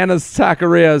kicker. Anna's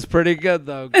taqueria is pretty good,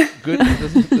 though. Good.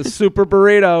 The super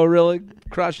burrito really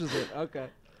crushes it. Okay.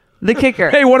 The kicker.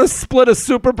 Hey, want to split a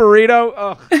super burrito?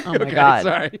 Oh my God.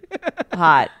 Sorry.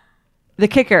 Hot. The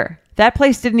kicker. That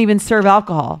place didn't even serve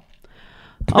alcohol.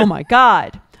 Oh my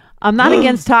God. I'm not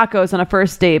against tacos on a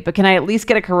first date, but can I at least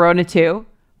get a Corona too?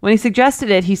 When he suggested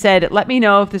it, he said, let me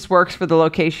know if this works for the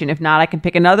location. If not, I can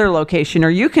pick another location or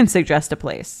you can suggest a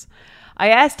place. I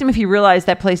asked him if he realized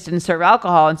that place didn't serve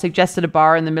alcohol and suggested a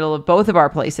bar in the middle of both of our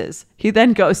places. He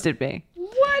then ghosted me.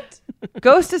 What?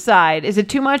 Ghost aside, is it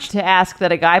too much to ask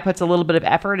that a guy puts a little bit of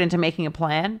effort into making a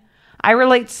plan? I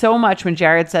relate so much when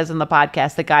Jared says on the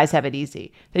podcast that guys have it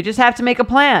easy. They just have to make a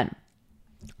plan.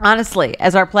 Honestly,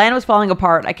 as our plan was falling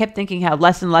apart, I kept thinking how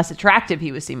less and less attractive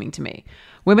he was seeming to me.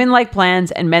 Women like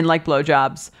plans and men like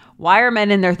blowjobs. Why are men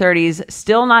in their 30s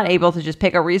still not able to just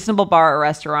pick a reasonable bar or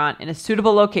restaurant in a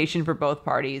suitable location for both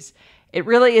parties? It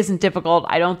really isn't difficult.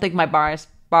 I don't think my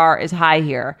bar is high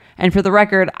here. And for the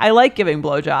record, I like giving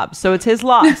blowjobs, so it's his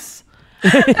loss.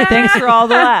 Thanks for all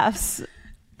the laughs.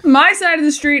 My side of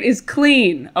the street is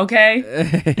clean, okay?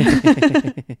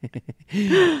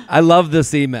 I love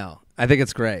this email. I think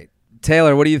it's great.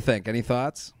 Taylor, what do you think? Any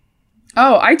thoughts?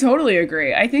 Oh, I totally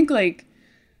agree. I think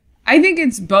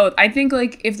it's both. I think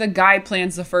like if the guy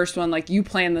plans the first one, like you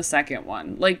plan the second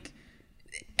one. Like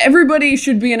everybody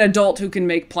should be an adult who can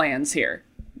make plans here.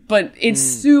 But it's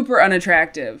super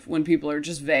unattractive when people are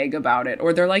just vague about it.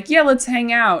 Or they're like, yeah, let's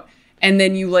hang out. And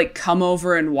then you like come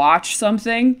over and watch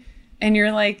something. And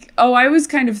you're like, oh, I was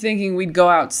kind of thinking we'd go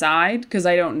outside because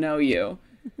I don't know you.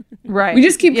 Right. We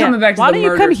just keep coming back to the murder thing. Why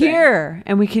don't you come thing. here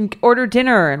and we can order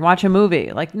dinner and watch a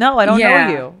movie? Like, no, I don't know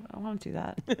you. I don't want to do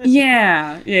that.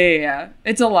 Yeah.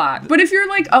 It's a lot. But if you're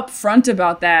like upfront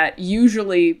about that,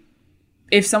 usually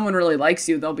if someone really likes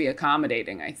you, they'll be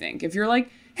accommodating, I think. If you're like,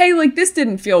 hey, like this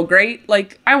didn't feel great.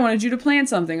 Like I wanted you to plan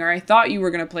something or I thought you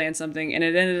were going to plan something and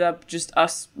it ended up just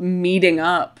us meeting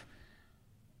up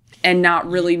and not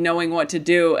really knowing what to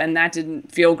do. And that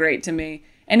didn't feel great to me.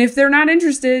 And if they're not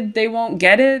interested, they won't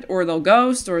get it or they'll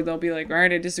ghost or they'll be like, all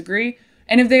right, I disagree.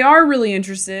 And if they are really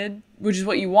interested, which is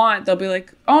what you want, they'll be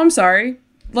like, oh, I'm sorry.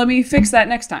 Let me fix that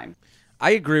next time.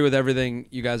 I agree with everything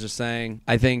you guys are saying.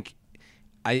 I think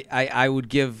I would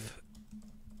give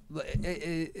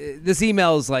this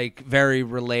email is like very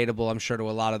relatable, I'm sure, to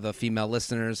a lot of the female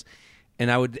listeners.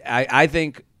 And I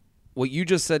think what you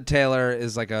just said, Taylor,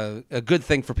 is like a good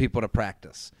thing for people to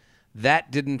practice.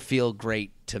 That didn't feel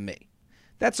great to me.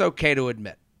 That's okay to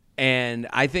admit. And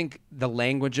I think the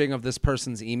languaging of this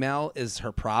person's email is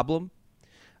her problem.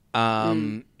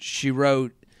 She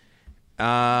wrote,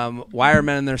 why are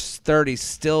men in their 30s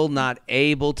still not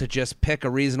able to just pick a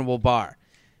reasonable bar?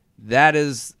 That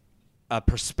is a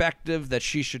perspective that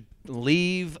she should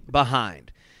leave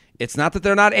behind. It's not that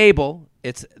they're not able.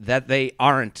 It's that they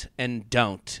aren't and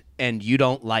don't, and you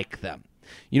don't like them.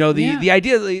 You know, the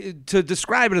idea to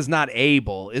describe it as not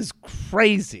able is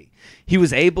crazy. He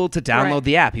was able to download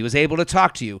the app. He was able to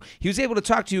talk to you. He was able to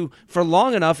talk to you for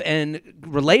long enough and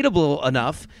relatable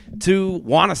enough to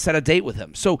want to set a date with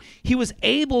him. So he was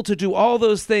able to do all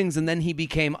those things, and then he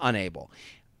became unable.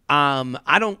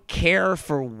 I don't care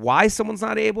for why someone's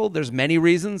not able. There's many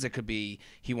reasons. It could be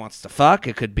he wants to fuck.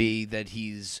 It could be that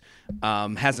he's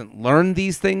hasn't learned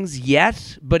these things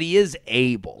yet, but he is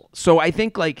able. So I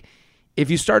think like if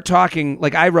you start talking,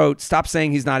 like I wrote, stop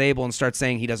saying he's not able and start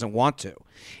saying he doesn't want to.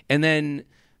 And then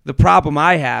the problem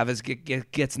I have is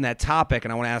gets in that topic,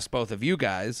 and I want to ask both of you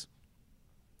guys,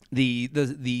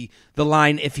 the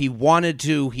line, if he wanted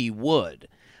to, he would.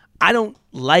 I don't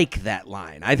like that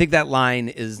line. I think that line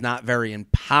is not very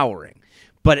empowering.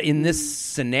 But in this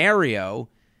scenario,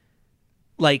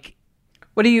 like,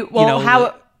 what do you?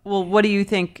 Well, what do you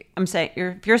think? I'm saying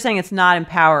if you're saying it's not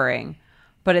empowering,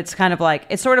 but it's kind of like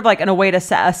it's sort of like in a way to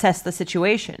assess the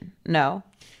situation. No.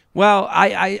 Well,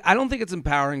 I don't think it's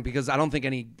empowering because I don't think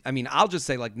I'll just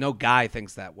say like no guy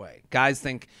thinks that way. Guys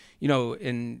think, not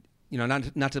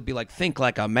to be like think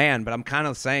like a man, but I'm kind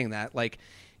of saying that like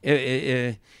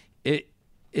if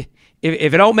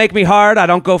it don't make me hard, I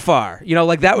don't go far.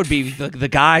 Like that would be the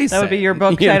guy. That would be your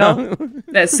book title.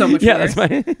 That's so much worse.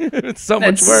 It's so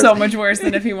much worse. So much worse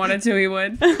than if he wanted to, he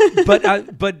would.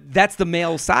 But that's the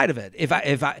male side of it. If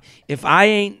I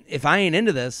ain't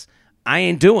into this, I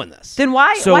ain't doing this. Then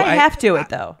why have to it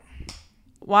though?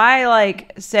 Why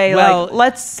let's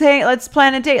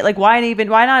plan a date? Like why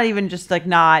not even just like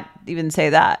not even say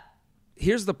that?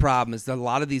 here's the problem is that a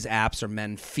lot of these apps are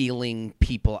men feeling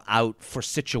people out for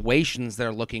situations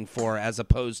they're looking for as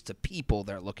opposed to people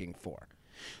they're looking for.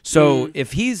 So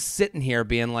if he's sitting here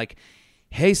being like,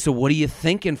 hey, so what are you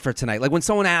thinking for tonight? Like when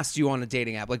someone asks you on a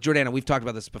dating app, like Jordana, we've talked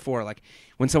about this before, like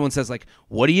when someone says like,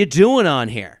 what are you doing on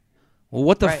here? Well,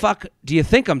 what the fuck do you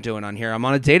think I'm doing on here? I'm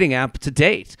on a dating app to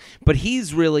date. But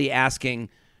he's really asking,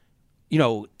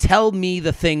 tell me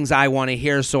the things I want to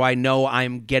hear so I know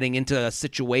I'm getting into a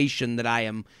situation that I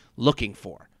am looking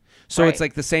for. So it's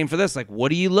like the same for this. Like,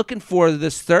 what are you looking for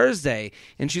this Thursday?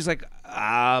 And she's like,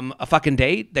 a fucking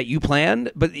date that you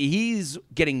planned. But he's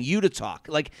getting you to talk.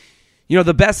 Like,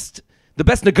 the best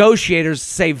negotiators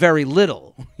say very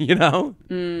little,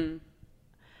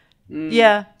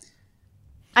 Yeah.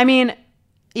 I mean,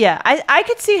 yeah, I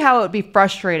could see how it would be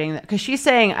frustrating because she's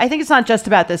saying, I think it's not just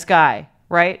about this guy,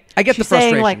 right? I get she's the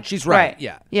frustration. Saying, like, she's right.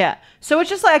 Yeah. Yeah. So it's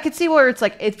just like, I could see where it's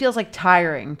like, it feels like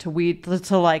tiring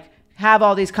to like have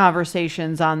all these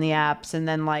conversations on the apps. And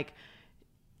then like,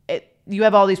 you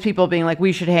have all these people being like,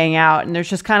 we should hang out. And there's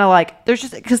just kind of like,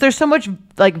 because there's so much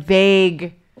like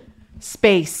vague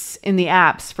space in the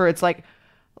apps for it's like,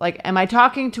 am I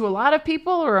talking to a lot of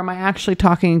people or am I actually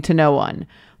talking to no one?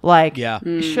 Like,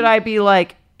 should I be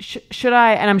like, should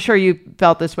I, and I'm sure you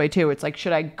felt this way too. It's like,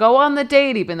 should I go on the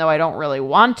date even though I don't really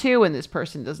want to and this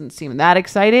person doesn't seem that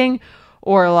exciting?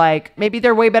 Or like, maybe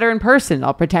they're way better in person.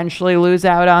 I'll potentially lose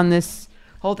out on this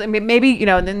whole thing. Maybe,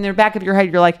 then in the back of your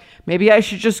head, you're like, maybe I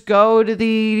should just go to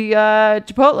the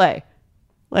Chipotle.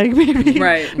 Like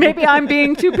maybe I'm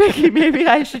being too picky. Maybe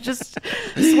I should just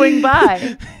swing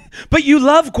by. But you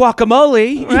love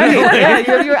guacamole. Right.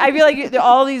 Yeah, I feel like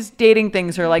all these dating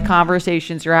things are like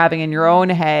conversations you're having in your own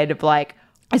head of like,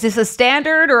 is this a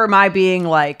standard or am I being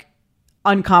like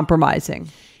uncompromising?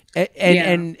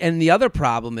 And the other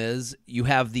problem is you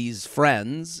have these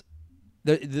friends.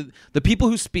 The people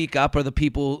who speak up are the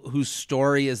people whose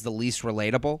story is the least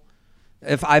relatable.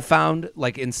 If I found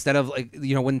like instead of like,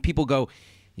 when people go,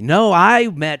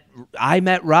 I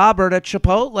met Robert at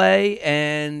Chipotle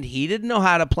and he didn't know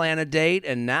how to plan a date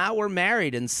and now we're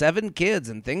married and 7 kids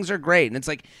and things are great. And it's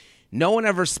like no one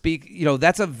ever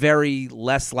that's a very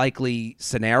less likely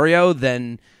scenario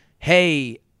than,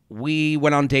 hey, we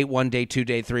went on date 1, date 2,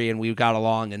 date 3 and we got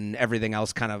along and everything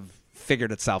else kind of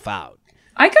figured itself out.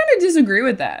 I kind of disagree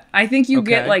with that. I think you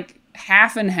get like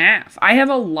half and half. I have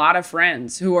a lot of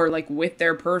friends who are like with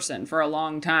their person for a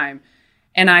long time.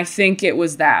 And I think it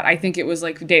was that. I think it was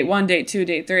like date 1, date 2,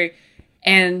 date 3.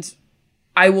 And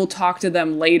I will talk to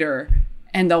them later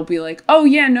and they'll be like, oh,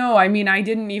 yeah, no, I mean, I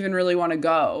didn't even really want to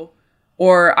go.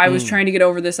 Or I was trying to get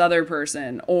over this other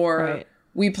person. Or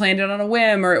we planned it on a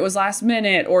whim or it was last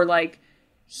minute. Or like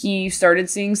he started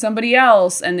seeing somebody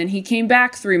else and then he came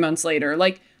back 3 months later.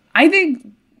 Like, I think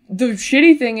the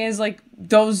shitty thing is like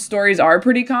those stories are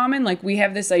pretty common. Like we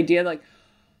have this idea like,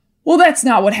 well, that's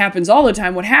not what happens all the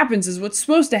time. What happens is what's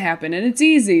supposed to happen, and it's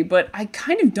easy. But I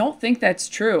kind of don't think that's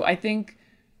true. I think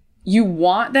you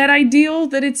want that ideal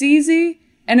that it's easy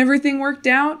and everything worked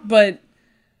out. But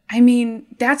I mean,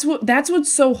 that's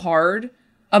what's so hard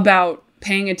about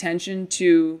paying attention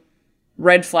to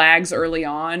red flags early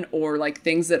on or like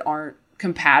things that aren't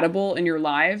compatible in your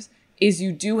lives is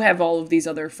you do have all of these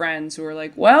other friends who are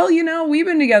like, well, we've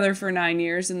been together for 9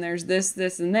 years and there's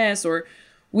this, and this, or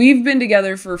we've been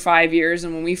together for 5 years,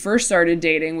 and when we first started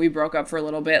dating, we broke up for a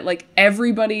little bit. Like,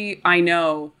 everybody I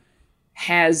know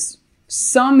has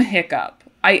some hiccup.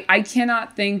 I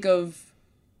cannot think of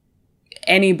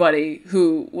anybody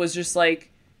who was just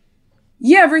like,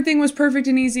 yeah, everything was perfect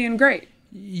and easy and great.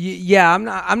 Yeah, I'm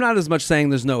not as much saying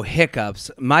there's no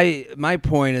hiccups. My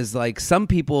point is like some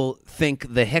people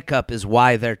think the hiccup is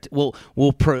why say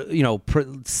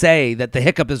that the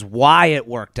hiccup is why it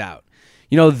worked out.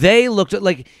 They looked at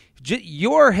like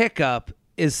your hiccup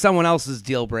is someone else's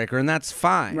deal breaker, and that's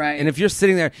fine. Right. And if you're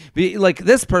sitting there, like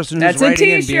this person who's that's writing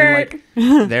in being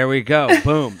like, there we go,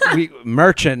 boom, we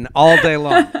merchant all day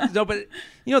long. No, but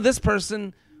this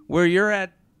person where you're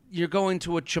going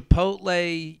to a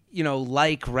Chipotle,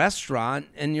 like restaurant,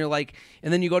 and you're like,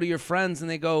 and then you go to your friends and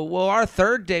they go, well, our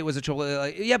third date was a Chipotle.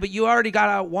 Like, yeah, but you already got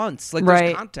out once. Like,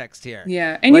 there's context here.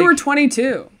 Yeah, and you were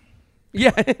 22.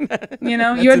 Yeah.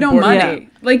 You had no money. Yeah.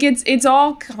 Like it's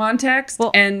all context.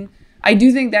 Well, and I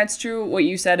do think that's true what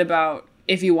you said about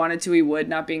if he wanted to, he would,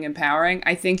 not being empowering.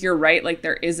 I think you're right. Like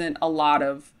there isn't a lot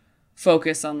of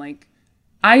focus on like,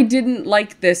 I didn't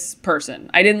like this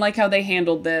person. I didn't like how they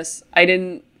handled this. I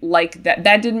didn't like that.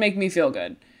 That didn't make me feel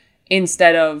good.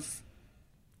 Instead of,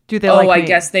 I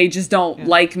guess they just don't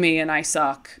like me and I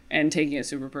suck and taking it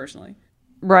super personally.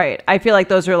 Right. I feel like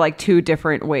those are like two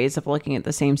different ways of looking at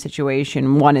the same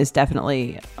situation. One is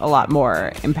definitely a lot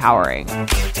more empowering.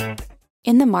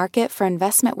 In the market for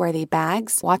investment-worthy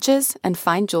bags, watches, and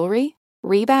fine jewelry,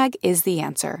 Rebag is the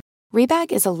answer.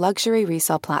 Rebag is a luxury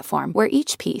resale platform where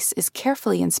each piece is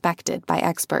carefully inspected by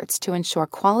experts to ensure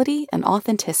quality and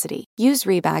authenticity. Use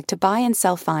Rebag to buy and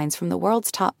sell finds from the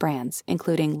world's top brands,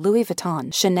 including Louis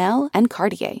Vuitton, Chanel, and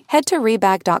Cartier. Head to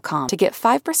Rebag.com to get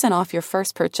 5% off your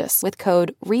first purchase with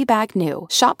code REBAGNEW.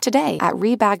 Shop today at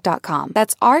Rebag.com.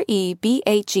 That's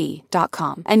REBAG.com.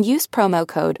 And use promo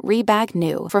code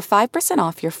REBAGNEW for 5%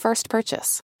 off your first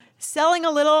purchase. Selling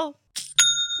a little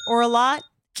or a lot?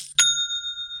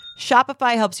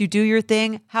 Shopify helps you do your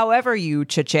thing however you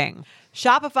cha-ching.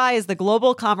 Shopify is the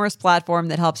global commerce platform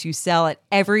that helps you sell at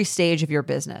every stage of your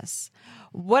business.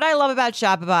 What I love about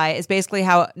Shopify is basically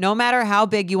how no matter how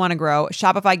big you want to grow,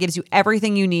 Shopify gives you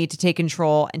everything you need to take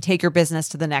control and take your business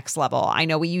to the next level. I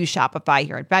know we use Shopify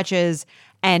here at Betches,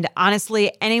 and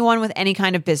honestly, anyone with any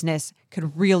kind of business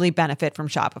could really benefit from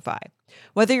Shopify.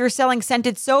 Whether you're selling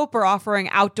scented soap or offering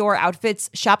outdoor outfits,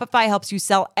 Shopify helps you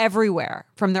sell everywhere,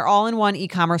 from their all-in-one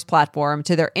e-commerce platform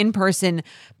to their in-person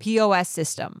POS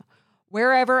system.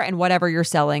 Wherever and whatever you're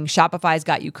selling, Shopify's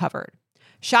got you covered.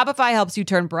 Shopify helps you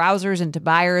turn browsers into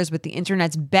buyers with the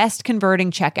internet's best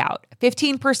converting checkout,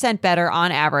 15% better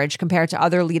on average compared to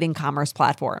other leading commerce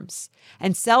platforms.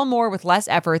 And sell more with less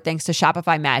effort thanks to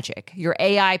Shopify Magic, your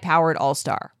AI-powered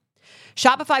all-star.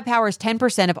 Shopify powers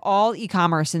 10% of all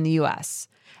e-commerce in the U.S.,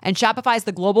 and Shopify is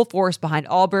the global force behind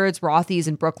Allbirds, Rothy's,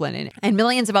 and Brooklyn, and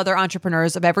millions of other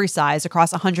entrepreneurs of every size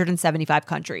across 175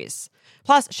 countries.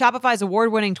 Plus, Shopify's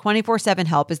award-winning 24/7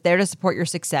 help is there to support your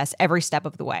success every step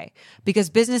of the way,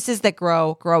 because businesses that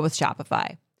grow, grow with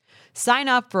Shopify. Sign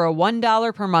up for a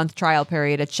 $1 per month trial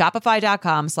period at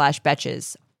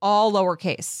shopify.com/betches, all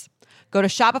lowercase. Go to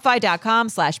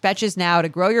shopify.com/betches now to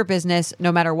grow your business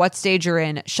no matter what stage you're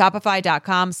in.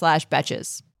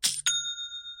 Shopify.com/betches.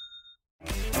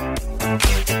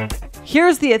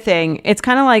 Here's the thing. It's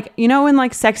kind of like, you know, in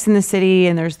like Sex in the City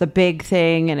and there's the big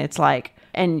thing and it's like,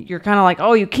 and you're kind of like,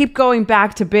 oh, you keep going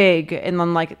back to big. And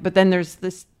then like, but then there's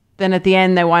this, then at the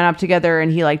end they wind up together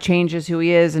and he like changes who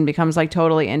he is and becomes like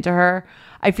totally into her.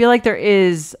 I feel like there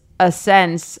is a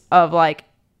sense of like,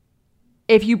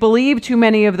 if you believe too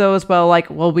many of those,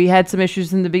 well, we had some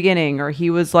issues in the beginning, or he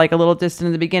was like a little distant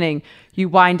in the beginning, you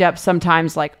wind up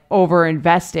sometimes like over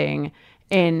investing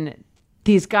in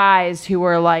these guys who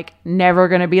are like never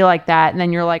going to be like that. And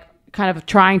then you're like kind of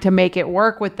trying to make it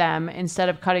work with them instead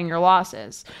of cutting your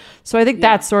losses. So I think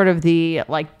that's sort of the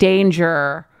like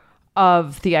danger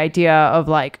of the idea of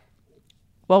like,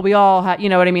 well, we all have, you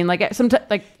know what I mean? Like sometimes,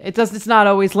 like it's not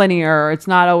always linear. Or it's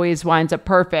not always winds up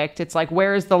perfect. It's like,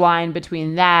 where's the line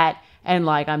between that and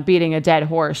like, I'm beating a dead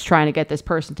horse trying to get this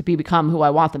person to become who I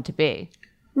want them to be.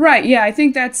 Right. Yeah. I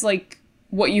think that's like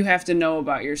what you have to know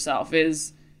about yourself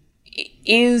is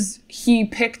he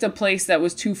picked a place that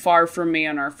was too far from me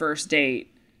on our first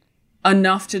date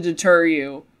enough to deter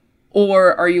you?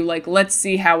 Or are you like, let's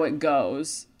see how it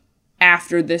goes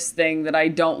after this thing that I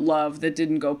don't love that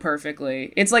didn't go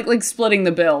perfectly? It's like splitting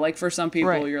the bill. Like for some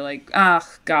people, You're like,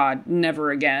 God,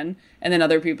 never again. And then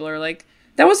other people are like,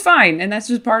 that was fine. And that's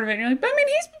just part of it. And you're like, but I mean,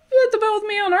 he split the bill with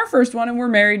me on our first one and we're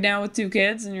married now with 2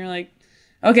 kids. And you're like,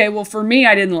 okay, well, for me,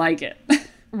 I didn't like it.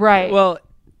 Right. Well,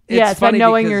 it's about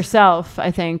knowing yourself,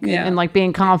 I think, and like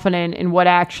being confident in what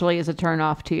actually is a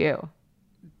turnoff to you.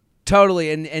 Totally.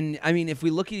 And I mean, if we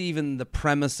look at even the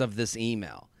premise of this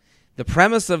email,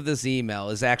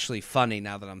 is actually funny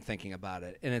now that I'm thinking about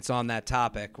it. And it's on that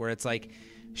topic where it's like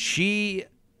she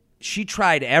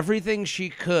tried everything she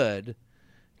could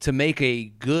to make a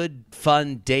good,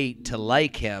 fun date to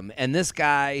like him. And this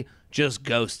guy just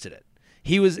ghosted it.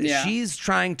 She's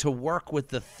trying to work with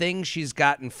the thing she's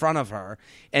got in front of her.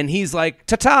 And he's like,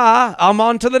 ta-ta, I'm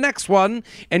on to the next one.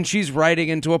 And she's writing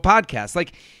into a podcast.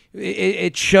 Like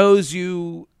it shows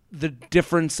you the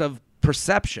difference of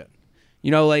perception. You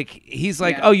know, like he's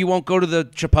like, oh, you won't go to the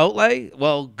Chipotle?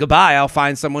 Well, goodbye. I'll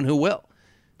find someone who will.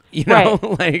 You know,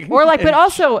 right. But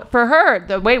also for her,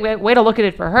 the way to look at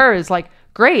it for her is like,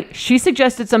 great. She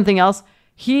suggested something else.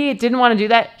 He didn't want to do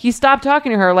that. He stopped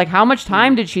talking to her. Like, how much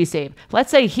time did she save?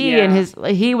 Let's say he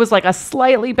was like a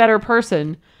slightly better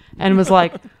person and was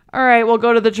like, all right, we'll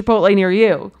go to the Chipotle near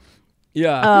you.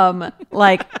 Yeah.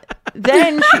 Like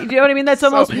then she, do you know what I mean? That's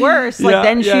almost worse. Like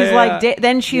then she's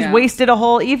then she's wasted a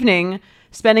whole evening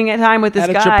spending time with this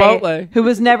guy who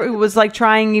was never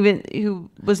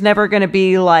going to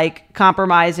be like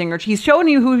compromising, or he's showing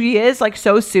you who he is like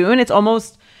so soon. It's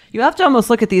almost, you have to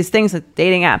almost look at these things like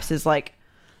dating apps is like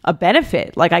a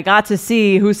benefit. Like I got to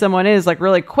see who someone is like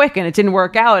really quick, and it didn't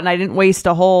work out, and I didn't waste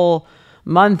a whole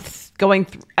month going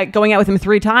out with him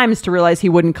 3 times to realize he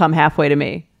wouldn't come halfway to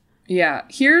me. Yeah,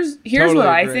 here's Totally what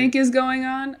I agree. think is going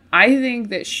on. I think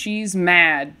that she's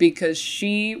mad because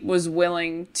she was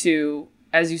willing to,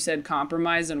 as you said,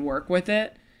 compromise and work with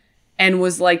it, and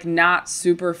was like not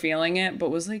super feeling it,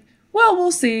 but was like, well,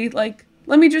 we'll see. Like,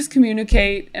 let me just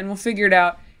communicate and we'll figure it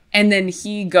out. And then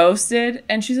he ghosted,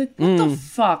 and she's like, what the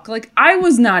fuck? Like, I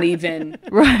was not even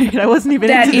Right. I wasn't even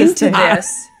that into thing.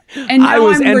 this. And now I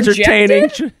was I'm entertaining.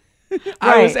 rejected?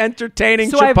 I was Right. entertaining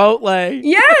So I've- Chipotle.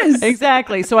 Yes.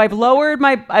 Exactly. So I've lowered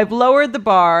the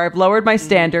bar, I've lowered my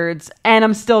standards, and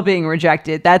I'm still being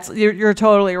rejected. You're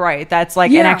totally right. That's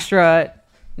like an Yeah. extra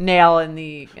nail in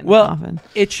the Well, coffin.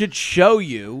 it should show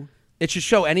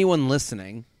anyone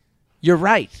listening, you're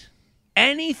right.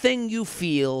 Anything you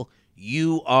feel,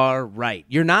 you are right.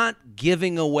 You're not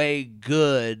giving away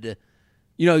good.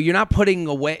 You're not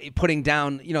putting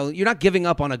down, you're not giving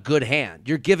up on a good hand.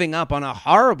 You're giving up on a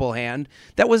horrible hand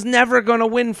that was never going to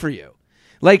win for you.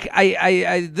 Like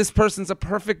this person's a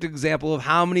perfect example of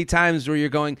how many times where you're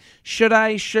going, should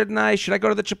I, shouldn't I? Should I go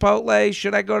to the Chipotle?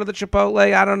 Should I go to the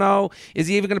Chipotle? I don't know. Is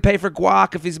he even going to pay for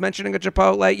guac if he's mentioning a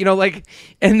Chipotle?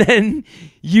 And then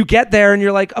you get there and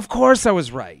you're like, of course I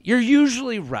was right. You're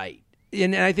usually right.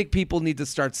 And I think people need to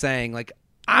start saying like,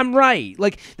 I'm right.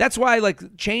 Like, that's why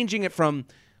like changing it from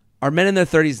are men in their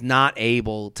 30s not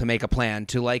able to make a plan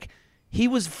to like, he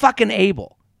was fucking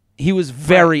able. He was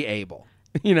very able.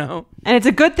 And it's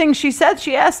a good thing she said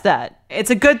she asked that. It's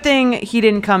a good thing he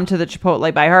didn't come to the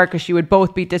Chipotle by her, because she would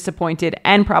both be disappointed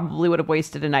and probably would have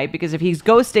wasted a night. Because if he's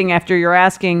ghosting after you're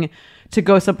asking to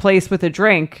go someplace with a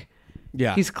drink,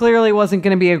 he's clearly wasn't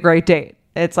going to be a great date.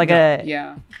 It's like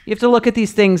Yeah. you have to look at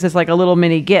these things as like a little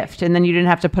mini gift, and then you didn't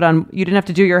have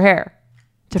to do your hair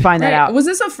to find that Right. out. Was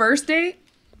this a first date?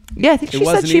 Yeah, I think It she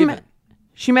said wasn't she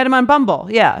even. met him on Bumble.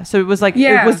 Yeah, so it was like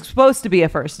Yeah. it was supposed to be a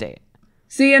first date.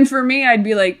 See, and for me, I'd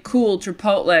be like, cool,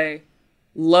 Chipotle,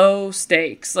 low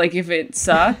stakes. Like, if it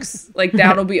sucks, like,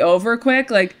 that'll be over quick.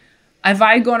 Like, if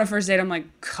I go on a first date, I'm like,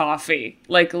 coffee.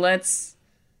 Like, let's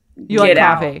You get like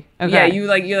out. coffee? Okay. Yeah, you're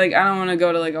like, I don't want to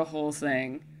go to, like, a whole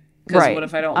thing. Because Right. what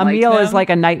if I don't a like meal them? is like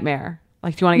a nightmare.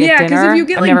 Like, do you want to get Yeah, 'cause dinner? if you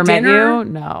get, I've like, never dinner- met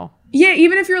you. No. Yeah,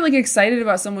 even if you're, like, excited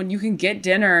about someone, you can get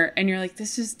dinner, and you're like,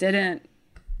 this just didn't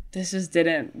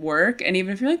work. And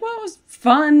even if you're like, well, it was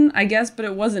fun, I guess, but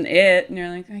it wasn't it. And you're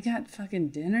like, I got fucking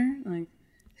dinner? Like,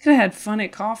 I could have had fun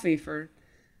at coffee for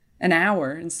an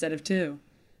hour instead of 2.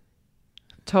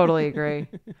 Totally agree.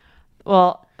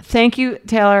 Well, thank you,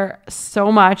 Taylor,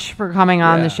 so much for coming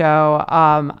on Yeah. the show.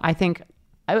 I think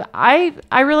I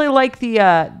really like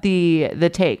the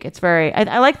take. It's very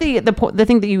I like the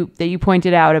thing that you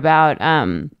pointed out about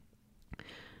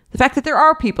the fact that there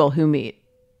are people who meet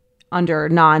under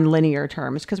non-linear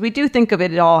terms, because we do think of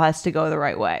it all has to go the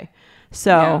right way.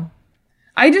 So Yeah.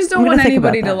 I just don't I'm gonna want think about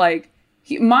anybody to that. like.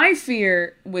 My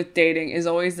fear with dating is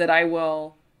always that I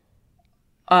will,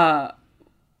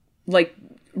 like,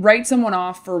 write someone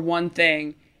off for one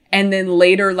thing, and then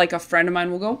later, like, a friend of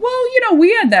mine will go, "Well,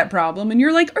 we had that problem," and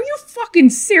you're like, "Are you fucking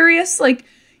serious? Like,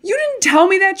 you didn't tell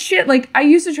me that shit." Like, I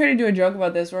used to try to do a joke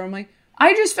about this where I'm like,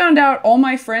 I just found out all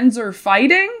my friends are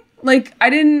fighting. Like, I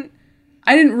didn't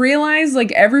realize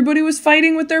like everybody was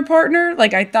fighting with their partner.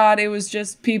 Like, I thought it was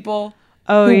just people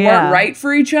who weren't right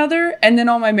for each other. And then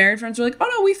all my married friends were like, "Oh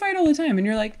no, we fight all the time." And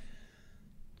you're like,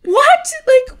 what?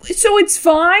 Like, so it's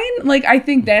fine? Like, I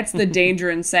think that's the danger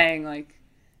in saying like,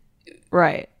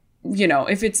 right.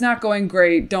 if it's not going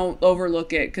great, don't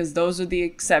overlook it, because those are the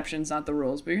exceptions, not the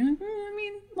rules. But you're like, I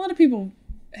mean, a lot of people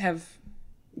have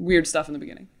weird stuff in the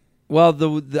beginning.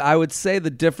 Well, I would say the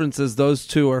difference is those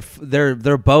two are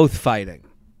they're both fighting.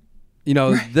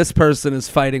 This person is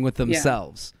fighting with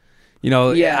themselves.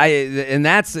 Yeah. And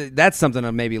that's something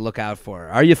to maybe look out for.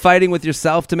 Are you fighting with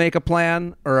yourself to make a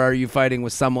plan, or are you fighting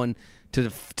with someone to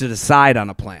decide on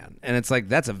a plan? And it's like,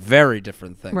 that's a very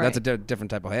different thing. Right. That's a different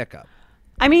type of hiccup.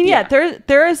 I mean, yeah,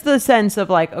 there is the sense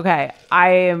of like, okay,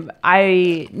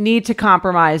 I need to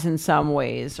compromise in some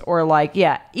ways, or like,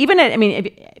 yeah, even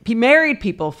if married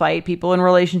people fight, people in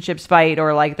relationships fight,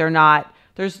 or like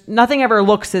there's nothing ever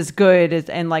looks as good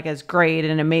and like as great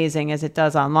and amazing as it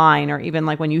does online, or even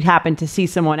like when you happen to see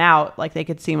someone out, like they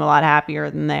could seem a lot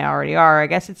happier than they already are. I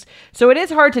guess it is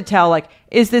hard to tell, like,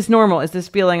 is this normal? Is this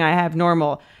feeling I have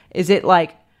normal? Is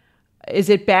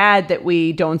it bad that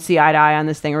we don't see eye to eye on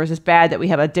this thing, or is this bad that we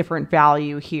have a different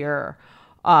value here?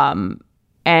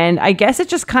 And I guess it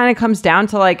just kind of comes down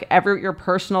to like your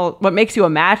personal, what makes you a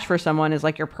match for someone is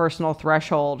like your personal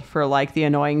threshold for like the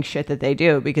annoying shit that they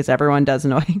do, because everyone does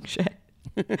annoying shit.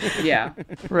 Yeah.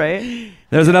 Right?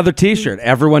 There's another T-shirt.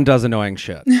 Everyone does annoying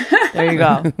shit. There you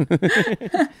go.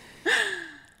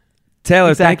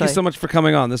 Taylor, thank Exactly. you so much for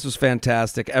coming on. This was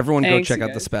fantastic. Everyone Thanks, go check you out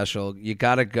the guys. special. You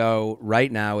got to go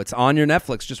right now. It's on your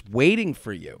Netflix, just waiting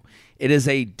for you. It is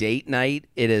a date night.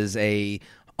 It is a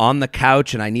on the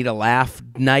couch and I need a laugh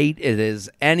night. It is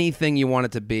anything you want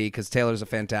it to be because Taylor's a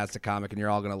fantastic comic and you're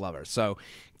all going to love her. So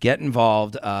get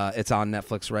involved. It's on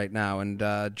Netflix right now. And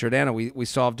Jordana, we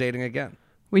solved dating again.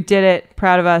 We did it.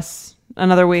 Proud of us.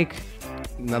 Another week.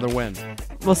 Another win.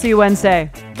 We'll see you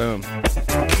Wednesday. Boom.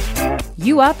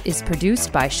 You Up is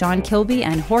produced by Sean Kilby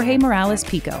and Jorge Morales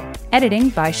Pico. Editing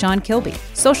by Sean Kilby.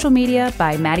 Social media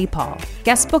by Maddie Paul.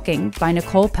 Guest booking by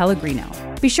Nicole Pellegrino.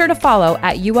 Be sure to follow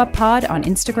at YouUpPod on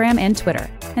Instagram and Twitter.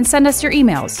 And send us your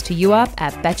emails to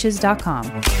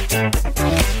youup@betches.com.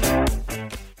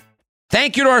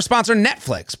 Thank you to our sponsor,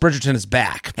 Netflix. Bridgerton is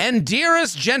back. And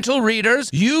dearest gentle readers,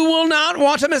 you will not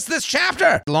want to miss this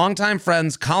chapter. Longtime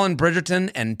friends Colin Bridgerton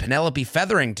and Penelope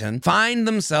Featherington find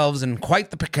themselves in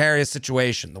quite the precarious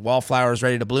situation. The wallflower is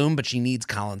ready to bloom, but she needs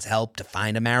Colin's help to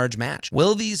find a marriage match.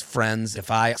 Will these friends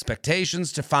defy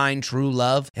expectations to find true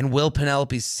love? And will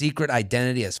Penelope's secret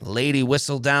identity as Lady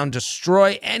Whistledown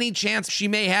destroy any chance she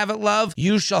may have at love?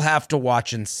 You shall have to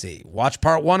watch and see. Watch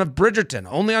part 1 of Bridgerton,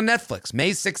 only on Netflix,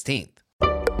 May 16th.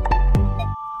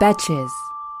 Betches.